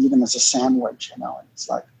and you eat them as a sandwich. It's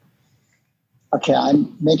like, okay,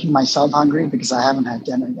 I'm making myself hungry because I haven't had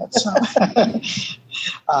dinner yet. So,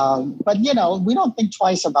 but we don't think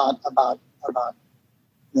twice about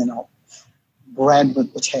bread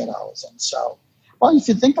with potatoes. And so, well, if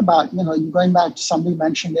you think about, going back to somebody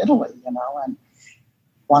mentioned Italy, and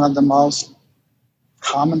one of the most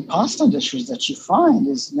common pasta dishes that you find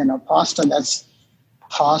is, pasta that's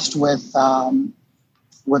tossed with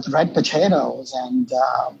red potatoes, and,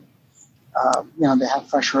 they have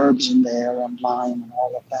fresh herbs in there and lime and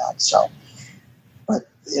all of that. So, but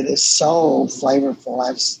it is so flavorful.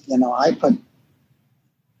 I put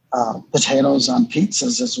potatoes on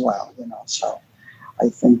pizzas as well, so I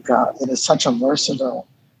think it is such a versatile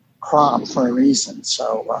crop for a reason.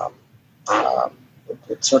 So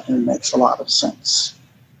it certainly makes a lot of sense.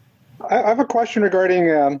 I have a question regarding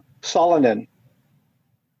solanine.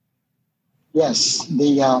 Yes,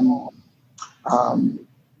 the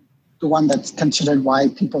one that's considered why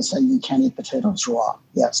people say you can't eat potatoes raw.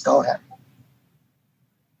 Yes, go ahead.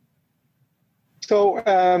 So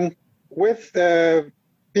with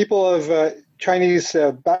people of Chinese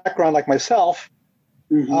background like myself,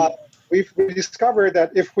 we've discovered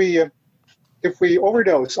that if we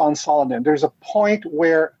overdose on solanine, there's a point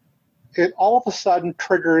where it all of a sudden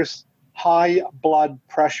triggers high blood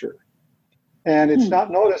pressure. And it's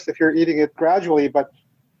not noticed if you're eating it gradually, but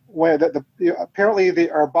when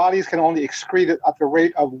apparently our bodies can only excrete it at the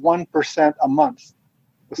rate of 1% a month,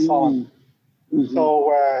 the solanine.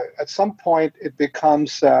 So at some point it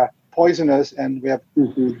becomes poisonous, and we have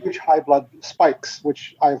huge high blood spikes,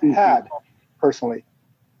 which I've had personally.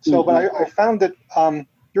 So, but I found that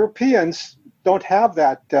Europeans don't have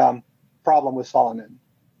that problem with solanine.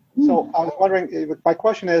 So I was wondering, my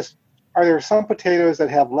question is, are there some potatoes that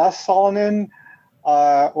have less solanine,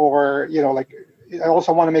 or, like, I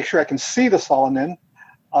also want to make sure I can see the solanine,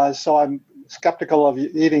 so I'm skeptical of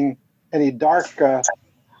eating any dark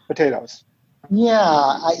potatoes. Yeah,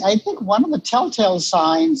 I think one of the telltale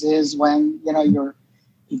signs is when, you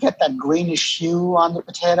get that greenish hue on the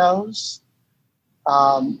potatoes.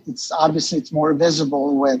 It's more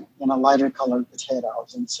visible with, lighter colored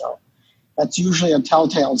potatoes. And so that's usually a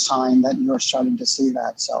telltale sign that you're starting to see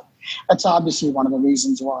that. So that's obviously one of the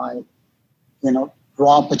reasons why,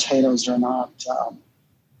 raw potatoes are not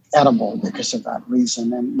edible, because of that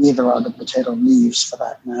reason, and neither are the potato leaves for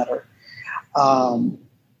that matter.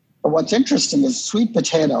 But what's interesting is sweet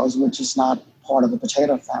potatoes, which is not part of the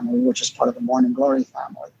potato family, which is part of the morning glory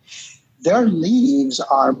family, their leaves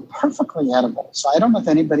are perfectly edible. So I don't know if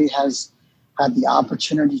anybody has had the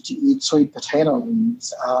opportunity to eat sweet potato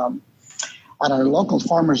leaves. At our local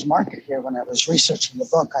farmer's market here, when I was researching the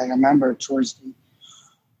book, I remember towards the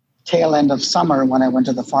tail end of summer when I went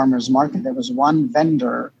to the farmer's market, there was one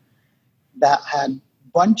vendor that had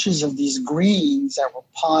bunches of these greens that were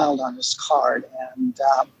piled on his cart,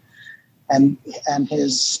 and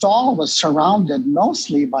his stall was surrounded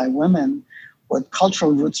mostly by women with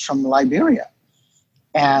cultural roots from Liberia.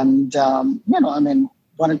 And,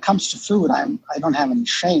 when it comes to food, I don't have any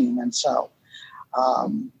shame. And so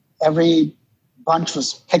every bunch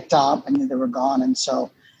was picked up and they were gone. And so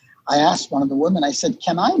I asked one of the women, I said,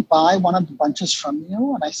 can I buy one of the bunches from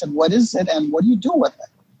you? And I said, what is it and what do you do with it?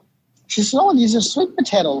 She said, oh, these are sweet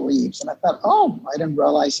potato leaves. And I thought, oh, I didn't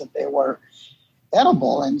realize that they were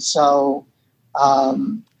edible. And so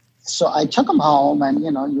so I took them home, and,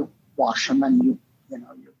 you wash them, and you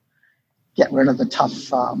get rid of the tough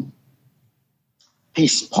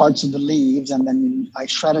parts of the leaves, and then I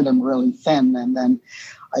shredded them really thin, and then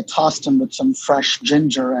I tossed them with some fresh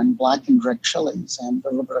ginger and blackened red chilies and a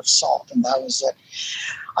little bit of salt, and that was it.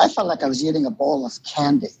 I felt like I was eating a bowl of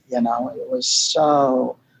candy. It was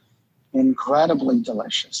so incredibly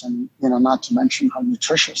delicious, and not to mention how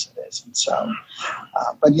nutritious it is. And so,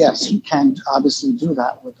 but yes, you can obviously do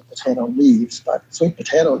that with the potato leaves, but sweet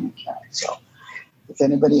potato you can't. So if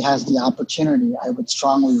anybody has the opportunity, I would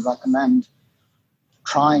strongly recommend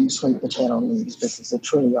trying sweet potato leaves, because they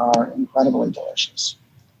truly are incredibly delicious.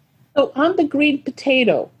 So on the green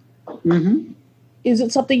potato, is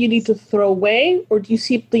it something you need to throw away, or do you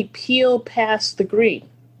simply peel past the green?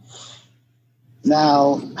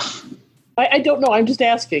 Now, I don't know. I'm just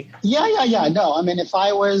asking. Yeah. No, I mean, if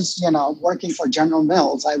I was, working for General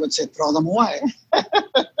Mills, I would say throw them away.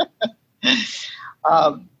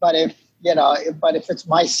 But if it's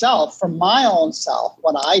myself, for my own self,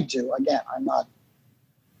 what I do, again, I'm not,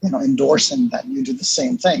 endorsing that you do the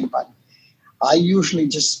same thing, but I usually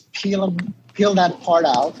just peel that part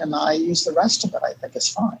out, and I use the rest of it. I think it's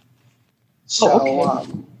fine. So,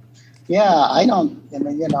 I don't,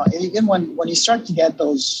 even when you start to get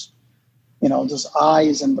those, those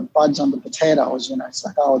eyes and the buds on the potatoes, it's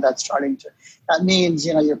like, oh, that means,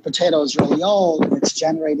 your potato is really old and it's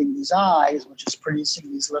generating these eyes, which is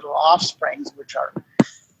producing these little offsprings, which are,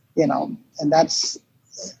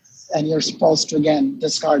 and you're supposed to, again,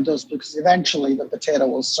 discard those, because eventually the potato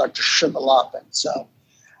will start to shrivel up. And so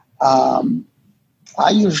I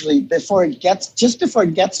usually, before it gets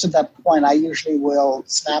to that point, I usually will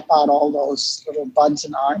snap out all those little buds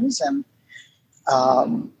and eyes, and,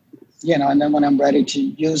 and then when I'm ready to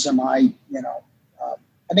use them, and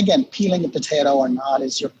again, peeling a potato or not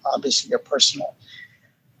is obviously your personal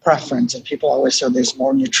preference. And people always say there's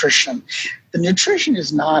more nutrition. The nutrition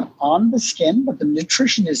is not on the skin, but the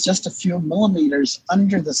nutrition is just a few millimeters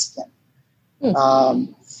under the skin.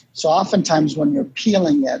 So oftentimes when you're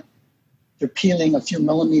peeling it, you're peeling a few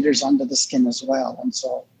millimeters under the skin as well.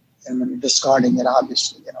 And when you're discarding it,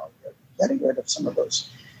 obviously, you're getting rid of some of those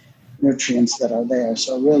nutrients that are there.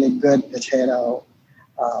 So a really good potato.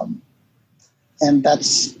 And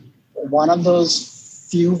that's one of those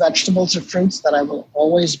few vegetables or fruits that I will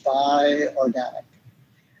always buy organic.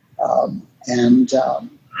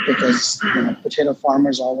 Because potato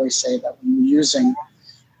farmers always say that when you're using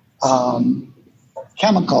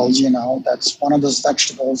chemicals, that's one of those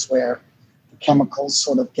vegetables where the chemicals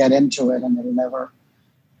sort of get into it and it'll never,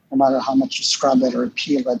 no matter how much you scrub it or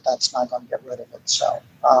peel it, that's not going to get rid of it. So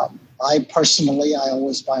I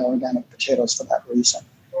always buy organic potatoes for that reason.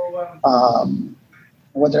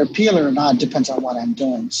 Whether I peel it or not depends on what I'm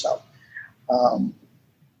doing. So I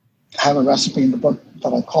have a recipe in the book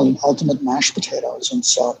that I call Ultimate Mashed Potatoes. And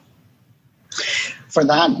so for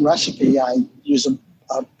that recipe, I use a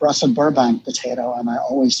Brussels Burbank potato, and I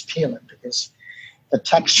always peel it because the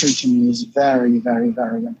texture to me is very, very,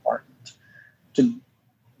 very important to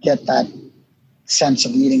get that sense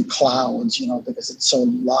of eating clouds, because it's so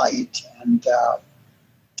light. And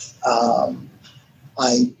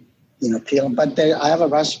I peel them. But I have a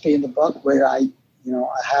recipe in the book where I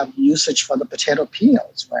have usage for the potato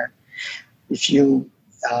peels, where if you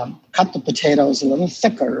cut the potatoes a little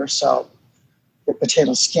thicker, so the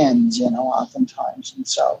potato skins, oftentimes. And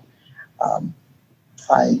so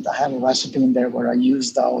I have a recipe in there where I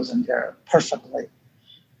use those, and they're perfectly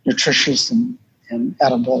nutritious and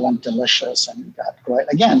edible and delicious, and got great.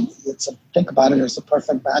 Again, think about it as the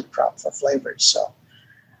perfect backdrop for flavors. So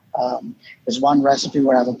there's one recipe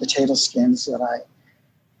where I have the potato skins that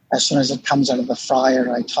as soon as it comes out of the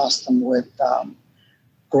fryer, I toss them with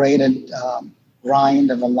grated rind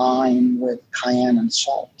of a lime with cayenne and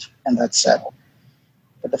salt, and that's it.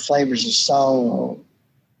 But the flavors are so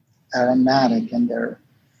aromatic, and they're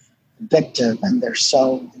addictive, and they're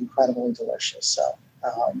so incredibly delicious.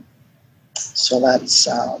 So that's,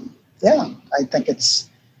 I think it's,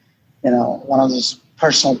 one of those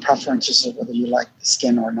personal preferences of whether you like the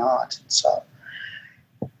skin or not. So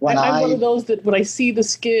I'm one of those that when I see the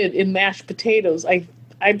skin in mashed potatoes,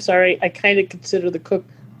 I'm sorry, I kind of consider the cook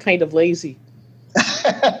kind of lazy.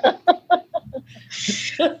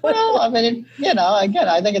 Well, I mean, again,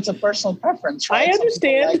 I think it's a personal preference, right? I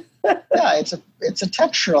understand. It's a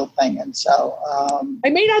textural thing, and so I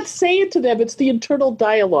may not say it to them. It's the internal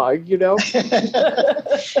dialogue,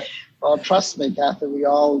 Well, trust me, Kathy. We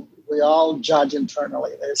all judge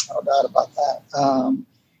internally. There's no doubt about that.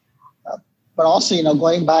 But also,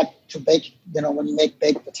 going back to bake, when you make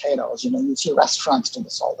baked potatoes, you see restaurants do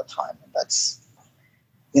this all the time, and that's.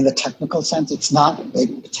 In the technical sense, it's not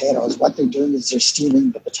baked potatoes. What they're doing is they're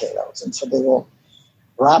steaming the potatoes. And so they will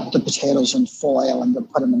wrap the potatoes in foil and they'll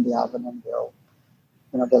put them in the oven and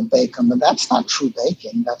they'll bake them. But that's not true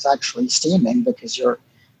baking. That's actually steaming, because you're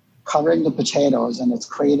covering the potatoes and it's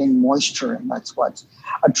creating moisture. And that's what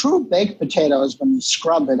a true baked potato is, when you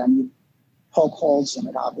scrub it and you poke holes in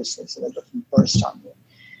it, obviously, so that it doesn't burst on you.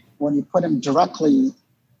 When you put them directly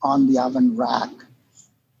on the oven rack,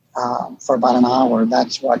 for about an hour,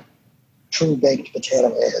 that's what true baked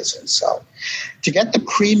potato is. And so to get the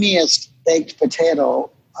creamiest baked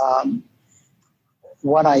potato,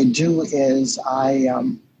 what I do is I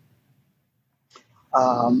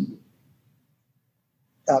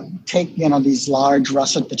take, these large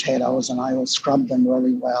russet potatoes, and I will scrub them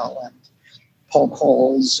really well and poke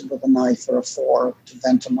holes with a knife or a fork to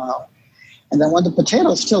vent them out. And then when the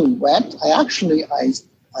potato is still wet, I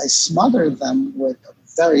smother them with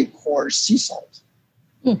very coarse sea salt.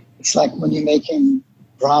 It's like when you're making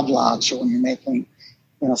gravlax, or when you're making,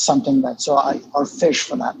 something or fish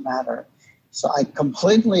for that matter. So I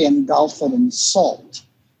completely engulf it in salt.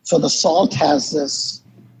 So the salt has this,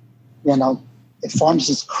 it forms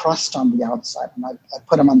this crust on the outside. And I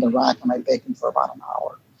put them on the rack and I bake them for about an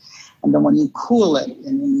hour. And then when you cool it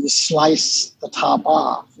and you slice the top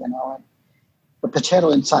off, the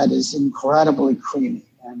potato inside is incredibly creamy.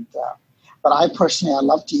 And but I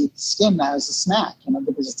love to eat the skin as a snack,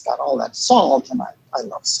 because it's got all that salt, and I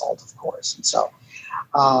love salt, of course. And so,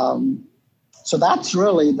 so that's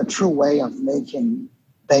really the true way of making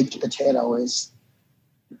baked potato is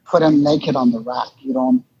you put them naked on the rack. You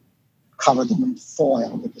don't cover them in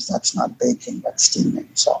foil, because that's not baking, that's steaming.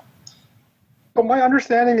 So my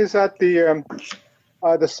understanding is that the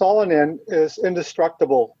solanine is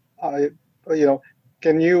indestructible.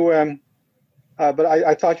 Can you? But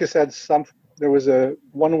I thought you said there was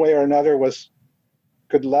one way or another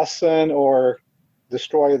could lessen or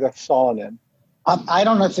destroy the solanine. I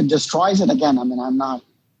don't know if it destroys it. Again, I mean, I'm not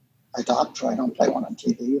a doctor. I don't play one on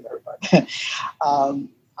TV either. But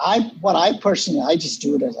I just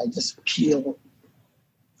do it is I just peel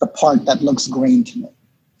the part that looks green to me.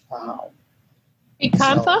 Hey,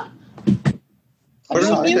 Kantha?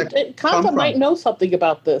 Kantha might know something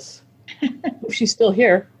about this. If she's still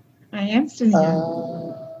here. I am still here.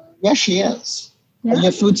 Yes, she is. Yeah. Are you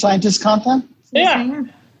a food scientist, Kantha? Yes, I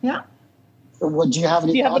am. Yeah. Do you have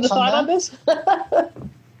any thoughts on this?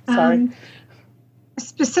 Sorry.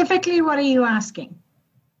 Specifically, what are you asking?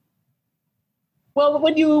 Well,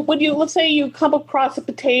 when you let's say you come across a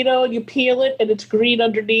potato and you peel it and it's green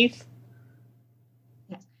underneath.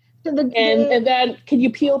 Yes. So and then can you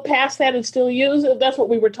peel past that and still use it? That's what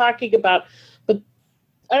we were talking about. But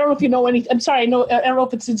I don't know if you know any. I'm sorry. I don't know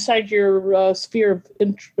if it's inside your sphere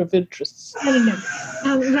of interests. I don't know.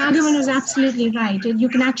 Raghavan is absolutely right. You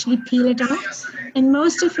can actually peel it off, and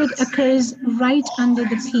most of it occurs right under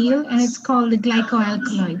the peel, and it's called the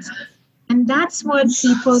glycoalkaloids. And that's what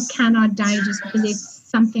people cannot digest because it's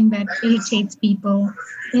something that irritates people,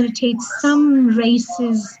 irritates some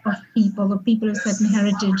races of people or people of certain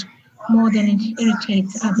heritage more than it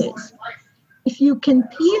irritates others. If you can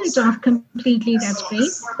peel it off completely, that's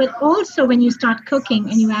great. But also when you start cooking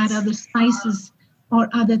and you add other spices or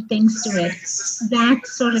other things to it, that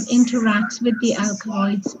sort of interacts with the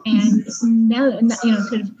alkaloids and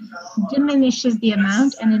sort of diminishes the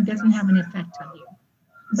amount, and it doesn't have an effect on you.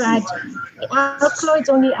 But the alkaloids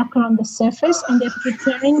only occur on the surface, and they're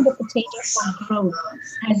preparing the potato for growth,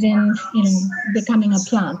 as in, becoming a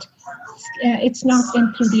plant. It's not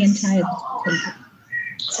in through the entire potato.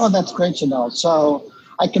 Oh, that's great to know. So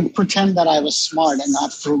I can pretend that I was smart and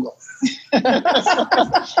not frugal.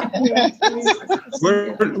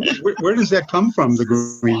 Where does that come from, the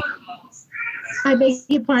green? I beg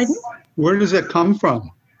your pardon? Where does that come from,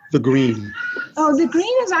 the green? Oh, the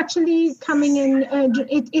green is actually coming in.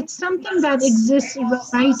 It's something that exists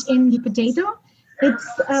right in the potato.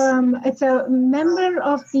 It's a member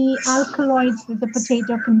of the alkaloids that the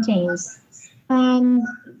potato contains. And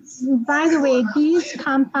by the way, these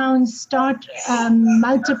compounds start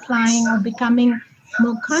multiplying or becoming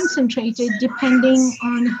more concentrated depending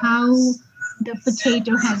on how the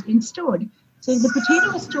potato has been stored. So if the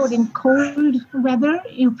potato is stored in cold weather,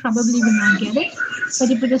 you probably will not get it.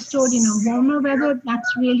 But if it is stored in a warmer weather,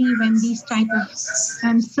 that's really when these type of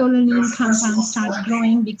solanine compounds start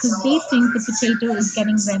growing, because they think the potato is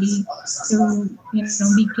getting ready to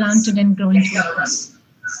be planted and grow into a plant.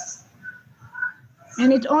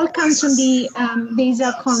 And it all comes from these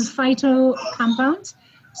are called phyto compounds.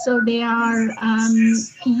 So they are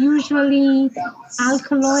usually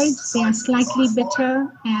alkaloids. They are slightly bitter,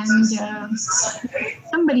 and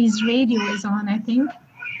somebody's radio is on, I think.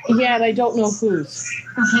 Yeah, and I don't know whose.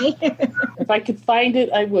 Okay. If I could find it,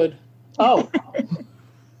 I would. Oh.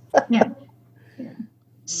 Yeah.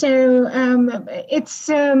 So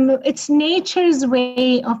it's nature's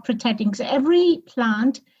way of protecting. So every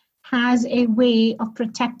plant has a way of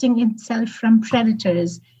protecting itself from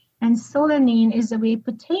predators. And solanine is the way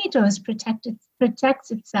potatoes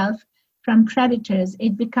protects itself from predators.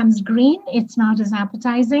 It becomes green, it's not as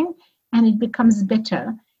appetizing, and it becomes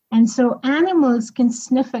bitter. And so animals can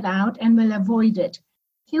sniff it out and will avoid it.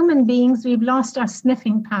 Human beings, we've lost our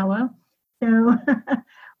sniffing power. So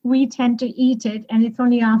we tend to eat it, and it's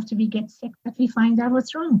only after we get sick that we find out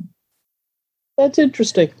what's wrong. That's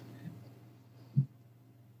interesting.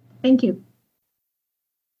 Thank you.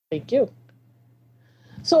 Thank you.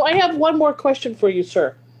 So I have one more question for you,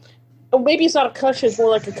 sir. Oh, maybe it's not a question, it's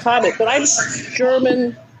more like a comment, but I'm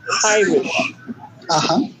German Irish.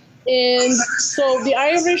 Uh-huh. And so the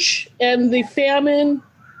Irish and the famine,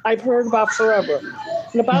 I've heard about forever.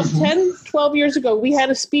 And about 10, 12 years ago, we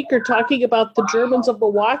had a speaker talking about the Germans of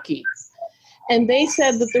Milwaukee. And they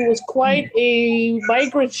said that there was quite a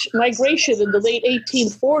migration in the late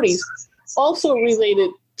 1840s, also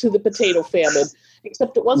related to the potato famine.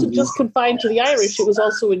 Except it wasn't just confined to the Irish, it was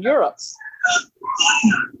also in Europe.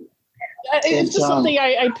 It's just something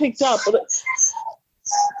I picked up.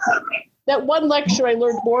 That one lecture, I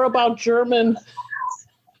learned more about German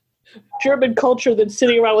culture than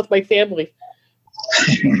sitting around with my family. I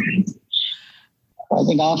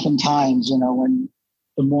think oftentimes, when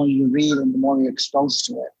the more you read and the more you're exposed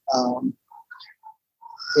to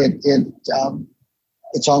it,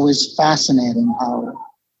 it's always fascinating how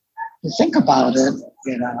you think about it,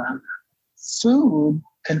 food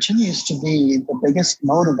continues to be the biggest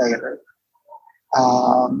motivator,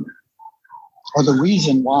 or the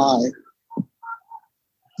reason why,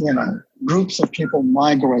 groups of people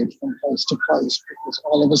migrate from place to place, because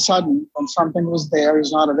all of a sudden, when something was there,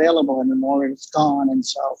 is not available anymore, it's gone. And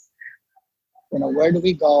so, where do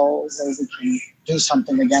we go where we can do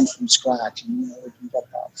something again from scratch, and we can get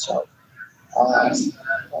that? So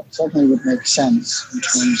that certainly would make sense in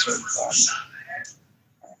terms of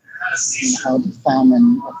how the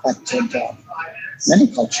famine affected many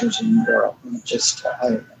cultures in Europe, not just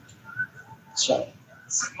Ireland. So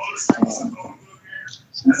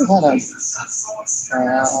we had a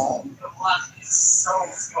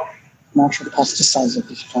natural pesticides at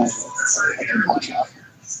this point. I can touch that.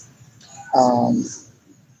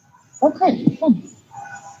 Okay, good.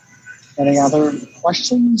 Any other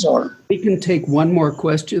questions or? We can take one more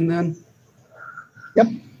question then. Yep.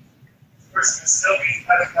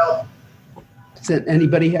 Does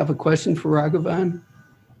anybody have a question for Raghavan?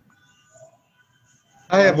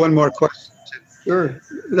 I have one more question. Sure.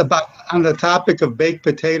 About on the topic of baked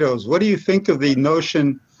potatoes, what do you think of the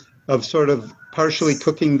notion of sort of partially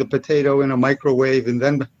cooking the potato in a microwave and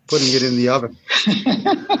then putting it in the oven?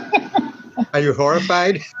 Are you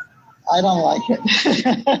horrified? I don't like it.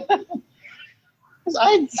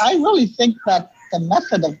 I really think that the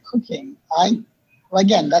method of cooking,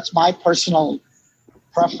 again, that's my personal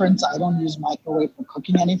preference. I don't use microwave for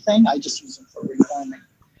cooking anything. I just use it for rewarming.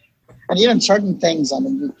 And even certain things, I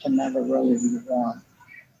mean, you can never really rewarm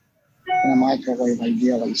in a microwave,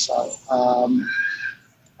 ideally. So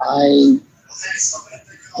I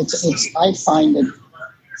find it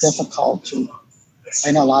difficult to.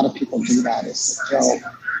 I know a lot of people do that. Is to throw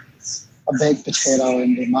a baked potato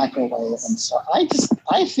in the microwave, and so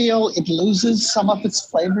I feel it loses some of its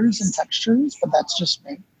flavors and textures, but that's just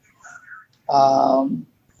me.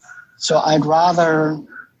 So I'd rather,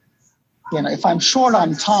 if I'm short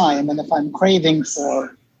on time and if I'm craving for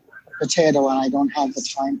a potato and I don't have the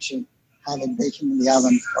time to have it baking in the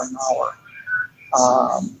oven for an hour,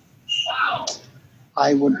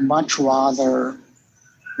 I would much rather,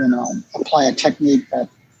 apply a technique that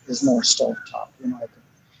is more stovetop. I could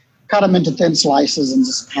cut them into thin slices and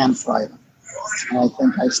just pan fry them. And I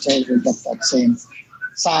think I still will get that same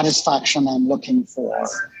satisfaction I'm looking for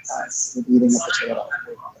with eating a potato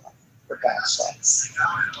with that. So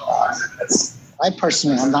I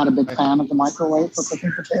personally am not a big fan of the microwave for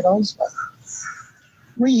cooking potatoes, but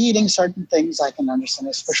reheating certain things I can understand,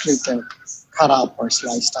 especially if they're cut up or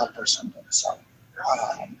sliced up or something. So.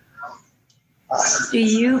 Do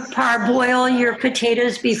you parboil your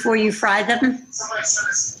potatoes before you fry them?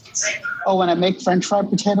 Oh, when I make French fried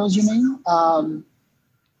potatoes, you mean?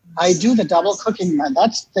 I do the double cooking.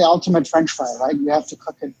 That's the ultimate French fry, right? You have to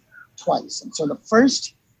cook it twice. And so the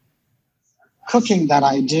first cooking that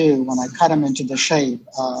I do when I cut them into the shape,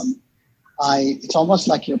 it's almost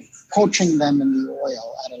like you're poaching them in the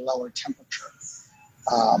oil at a lower temperature.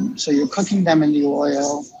 So you're cooking them in the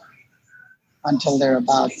oil until they're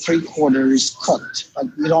about 3/4 cooked, but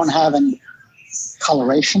you don't have any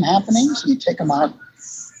coloration happening. So you take them out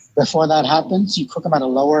before that happens. You cook them at a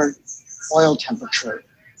lower oil temperature.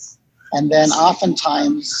 And then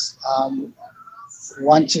oftentimes,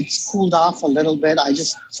 once it's cooled off a little bit, I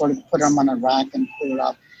just sort of put them on a rack and cool it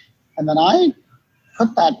off. And then I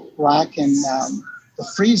put that rack in the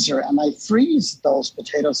freezer and I freeze those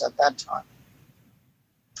potatoes at that time.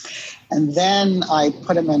 And then I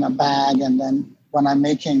put them in a bag, and then when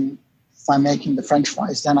if I'm making the French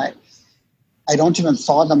fries, then I don't even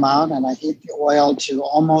thaw them out, and I heat the oil to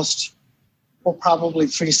probably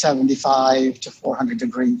 375 to 400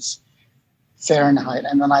 degrees Fahrenheit,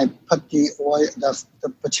 and then I put the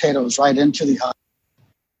potatoes right into the hot.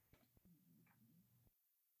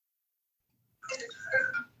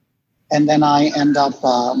 And then I end up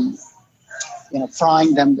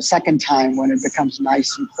frying them the second time when it becomes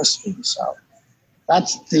nice and crispy. So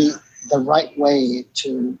that's the right way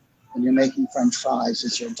to, when you're making French fries,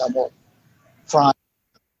 is your double fry.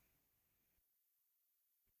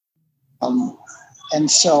 And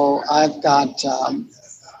so I've got,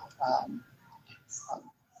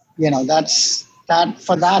 that's that.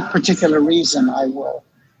 For that particular reason, I will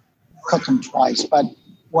cook them twice. But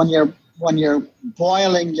when you're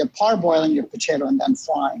parboiling your potato and then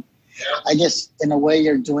frying, I guess in a way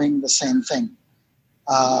you're doing the same thing.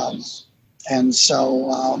 And so,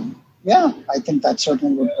 I think that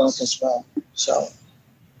certainly would work as well. So,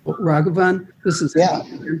 Raghavan, this is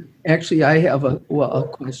actually, I have a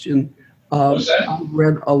question. I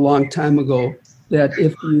read a long time ago that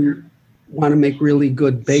if you want to make really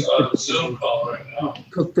good baked potatoes,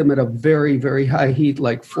 cook them at a very, very high heat,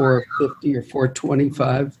 like 450 or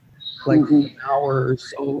 425, like an hour or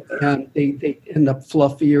so, and they end up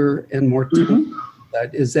fluffier and more tender.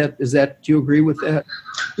 Is that? Do you agree with that?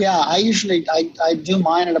 Yeah, I usually I do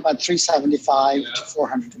mine at about 375 to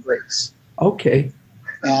 400 degrees. Okay.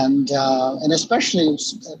 And especially,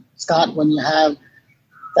 Scott, when you have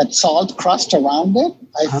that salt crust around it,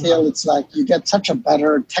 I feel it's like you get such a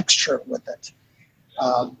better texture with it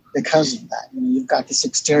because of that. You know, you've got this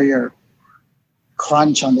exterior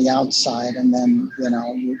crunch on the outside, and then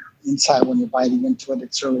inside when you're biting into it,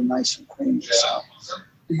 it's really nice and creamy. So,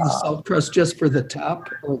 salt crust just for the top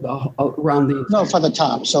or around the? No, for the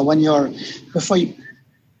top. So before you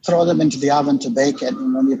throw them into the oven to bake it,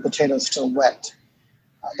 and when your potato's still wet,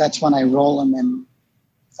 that's when I roll them in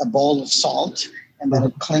a bowl of salt, and then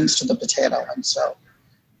it clings to the potato, and so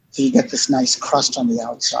you get this nice crust on the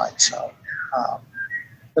outside. So,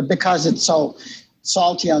 but because it's so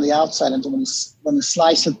salty on the outside, and when you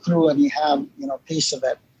slice it through and you have a piece of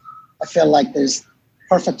it, I feel like there's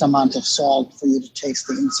perfect amount of salt for you to taste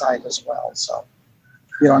the inside as well. So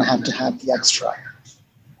you don't have to have the extra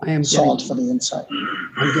salt for the inside.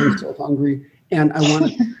 I'm getting so hungry, and I'm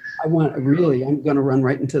going to run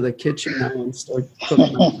right into the kitchen now and start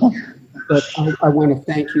cooking. But I want to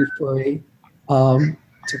thank you for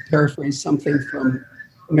to paraphrase something from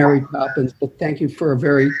Mary Poppins, but thank you for a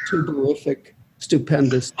very tuberific,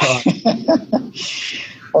 stupendous talk.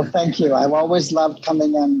 Well, thank you. I've always loved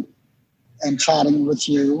coming in and chatting with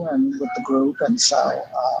you and with the group, and so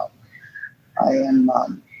I am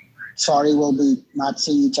sorry we'll be not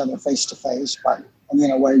seeing each other face to face, but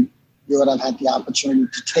where you would have had the opportunity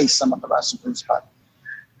to taste some of the recipes. But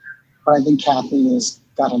I think Kathy has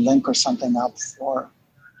got a link or something up for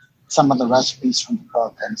some of the recipes from the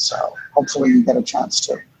book, and so hopefully you get a chance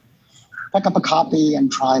to pick up a copy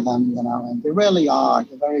and try them. And they really are.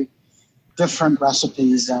 They're very different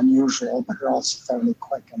recipes than usual, but they're also fairly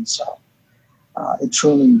quick, and so it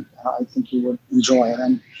truly, I think you would enjoy it.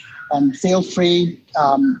 And feel free,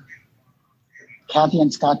 Kathy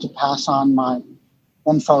and Scott, to pass on my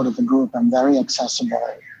info to the group. I'm very accessible.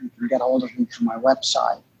 You can get hold of me through my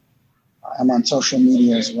website. I'm on social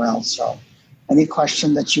media as well. So any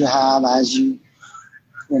question that you have as you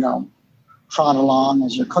trot along,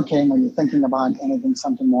 as you're cooking or you're thinking about anything,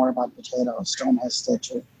 something more about potatoes, don't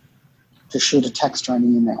hesitate to shoot a text or an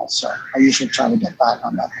email. So I usually try to get back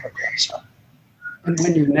on that quickly. So. And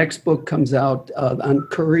when your next book comes out on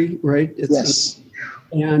curry, right? Yes.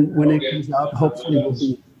 And when it comes out, hopefully we'll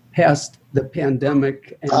be past the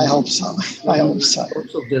pandemic. And I hope so. I hope so.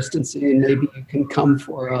 Social distancing, and maybe you can come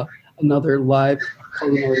for another live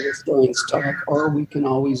Culinary Historians talk, or we can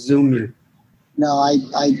always Zoom you. No,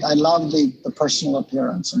 I love the personal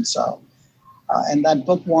appearance, and so, and that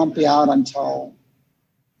book won't be out until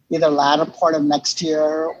either latter part of next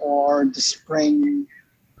year or the spring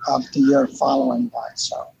of the year following that.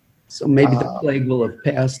 So maybe the plague will have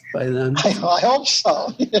passed by then. I hope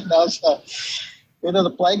so. So either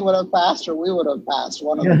the plague would have passed or we would have passed,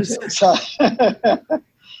 one of the two. So,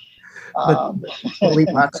 but we'll eat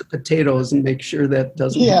lots of potatoes and make sure that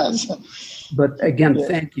doesn't happen. But again,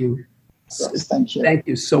 thank you. Yes, thank you. Thank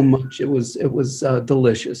you so much. It was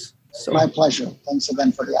delicious. So my pleasure. Thanks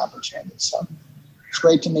again for the opportunity. So it's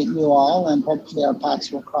great to meet you all, and hopefully our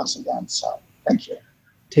paths will cross again. So thank you.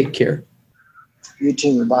 Take care. You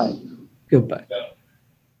too. Bye. Goodbye.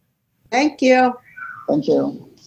 Thank you. Thank you.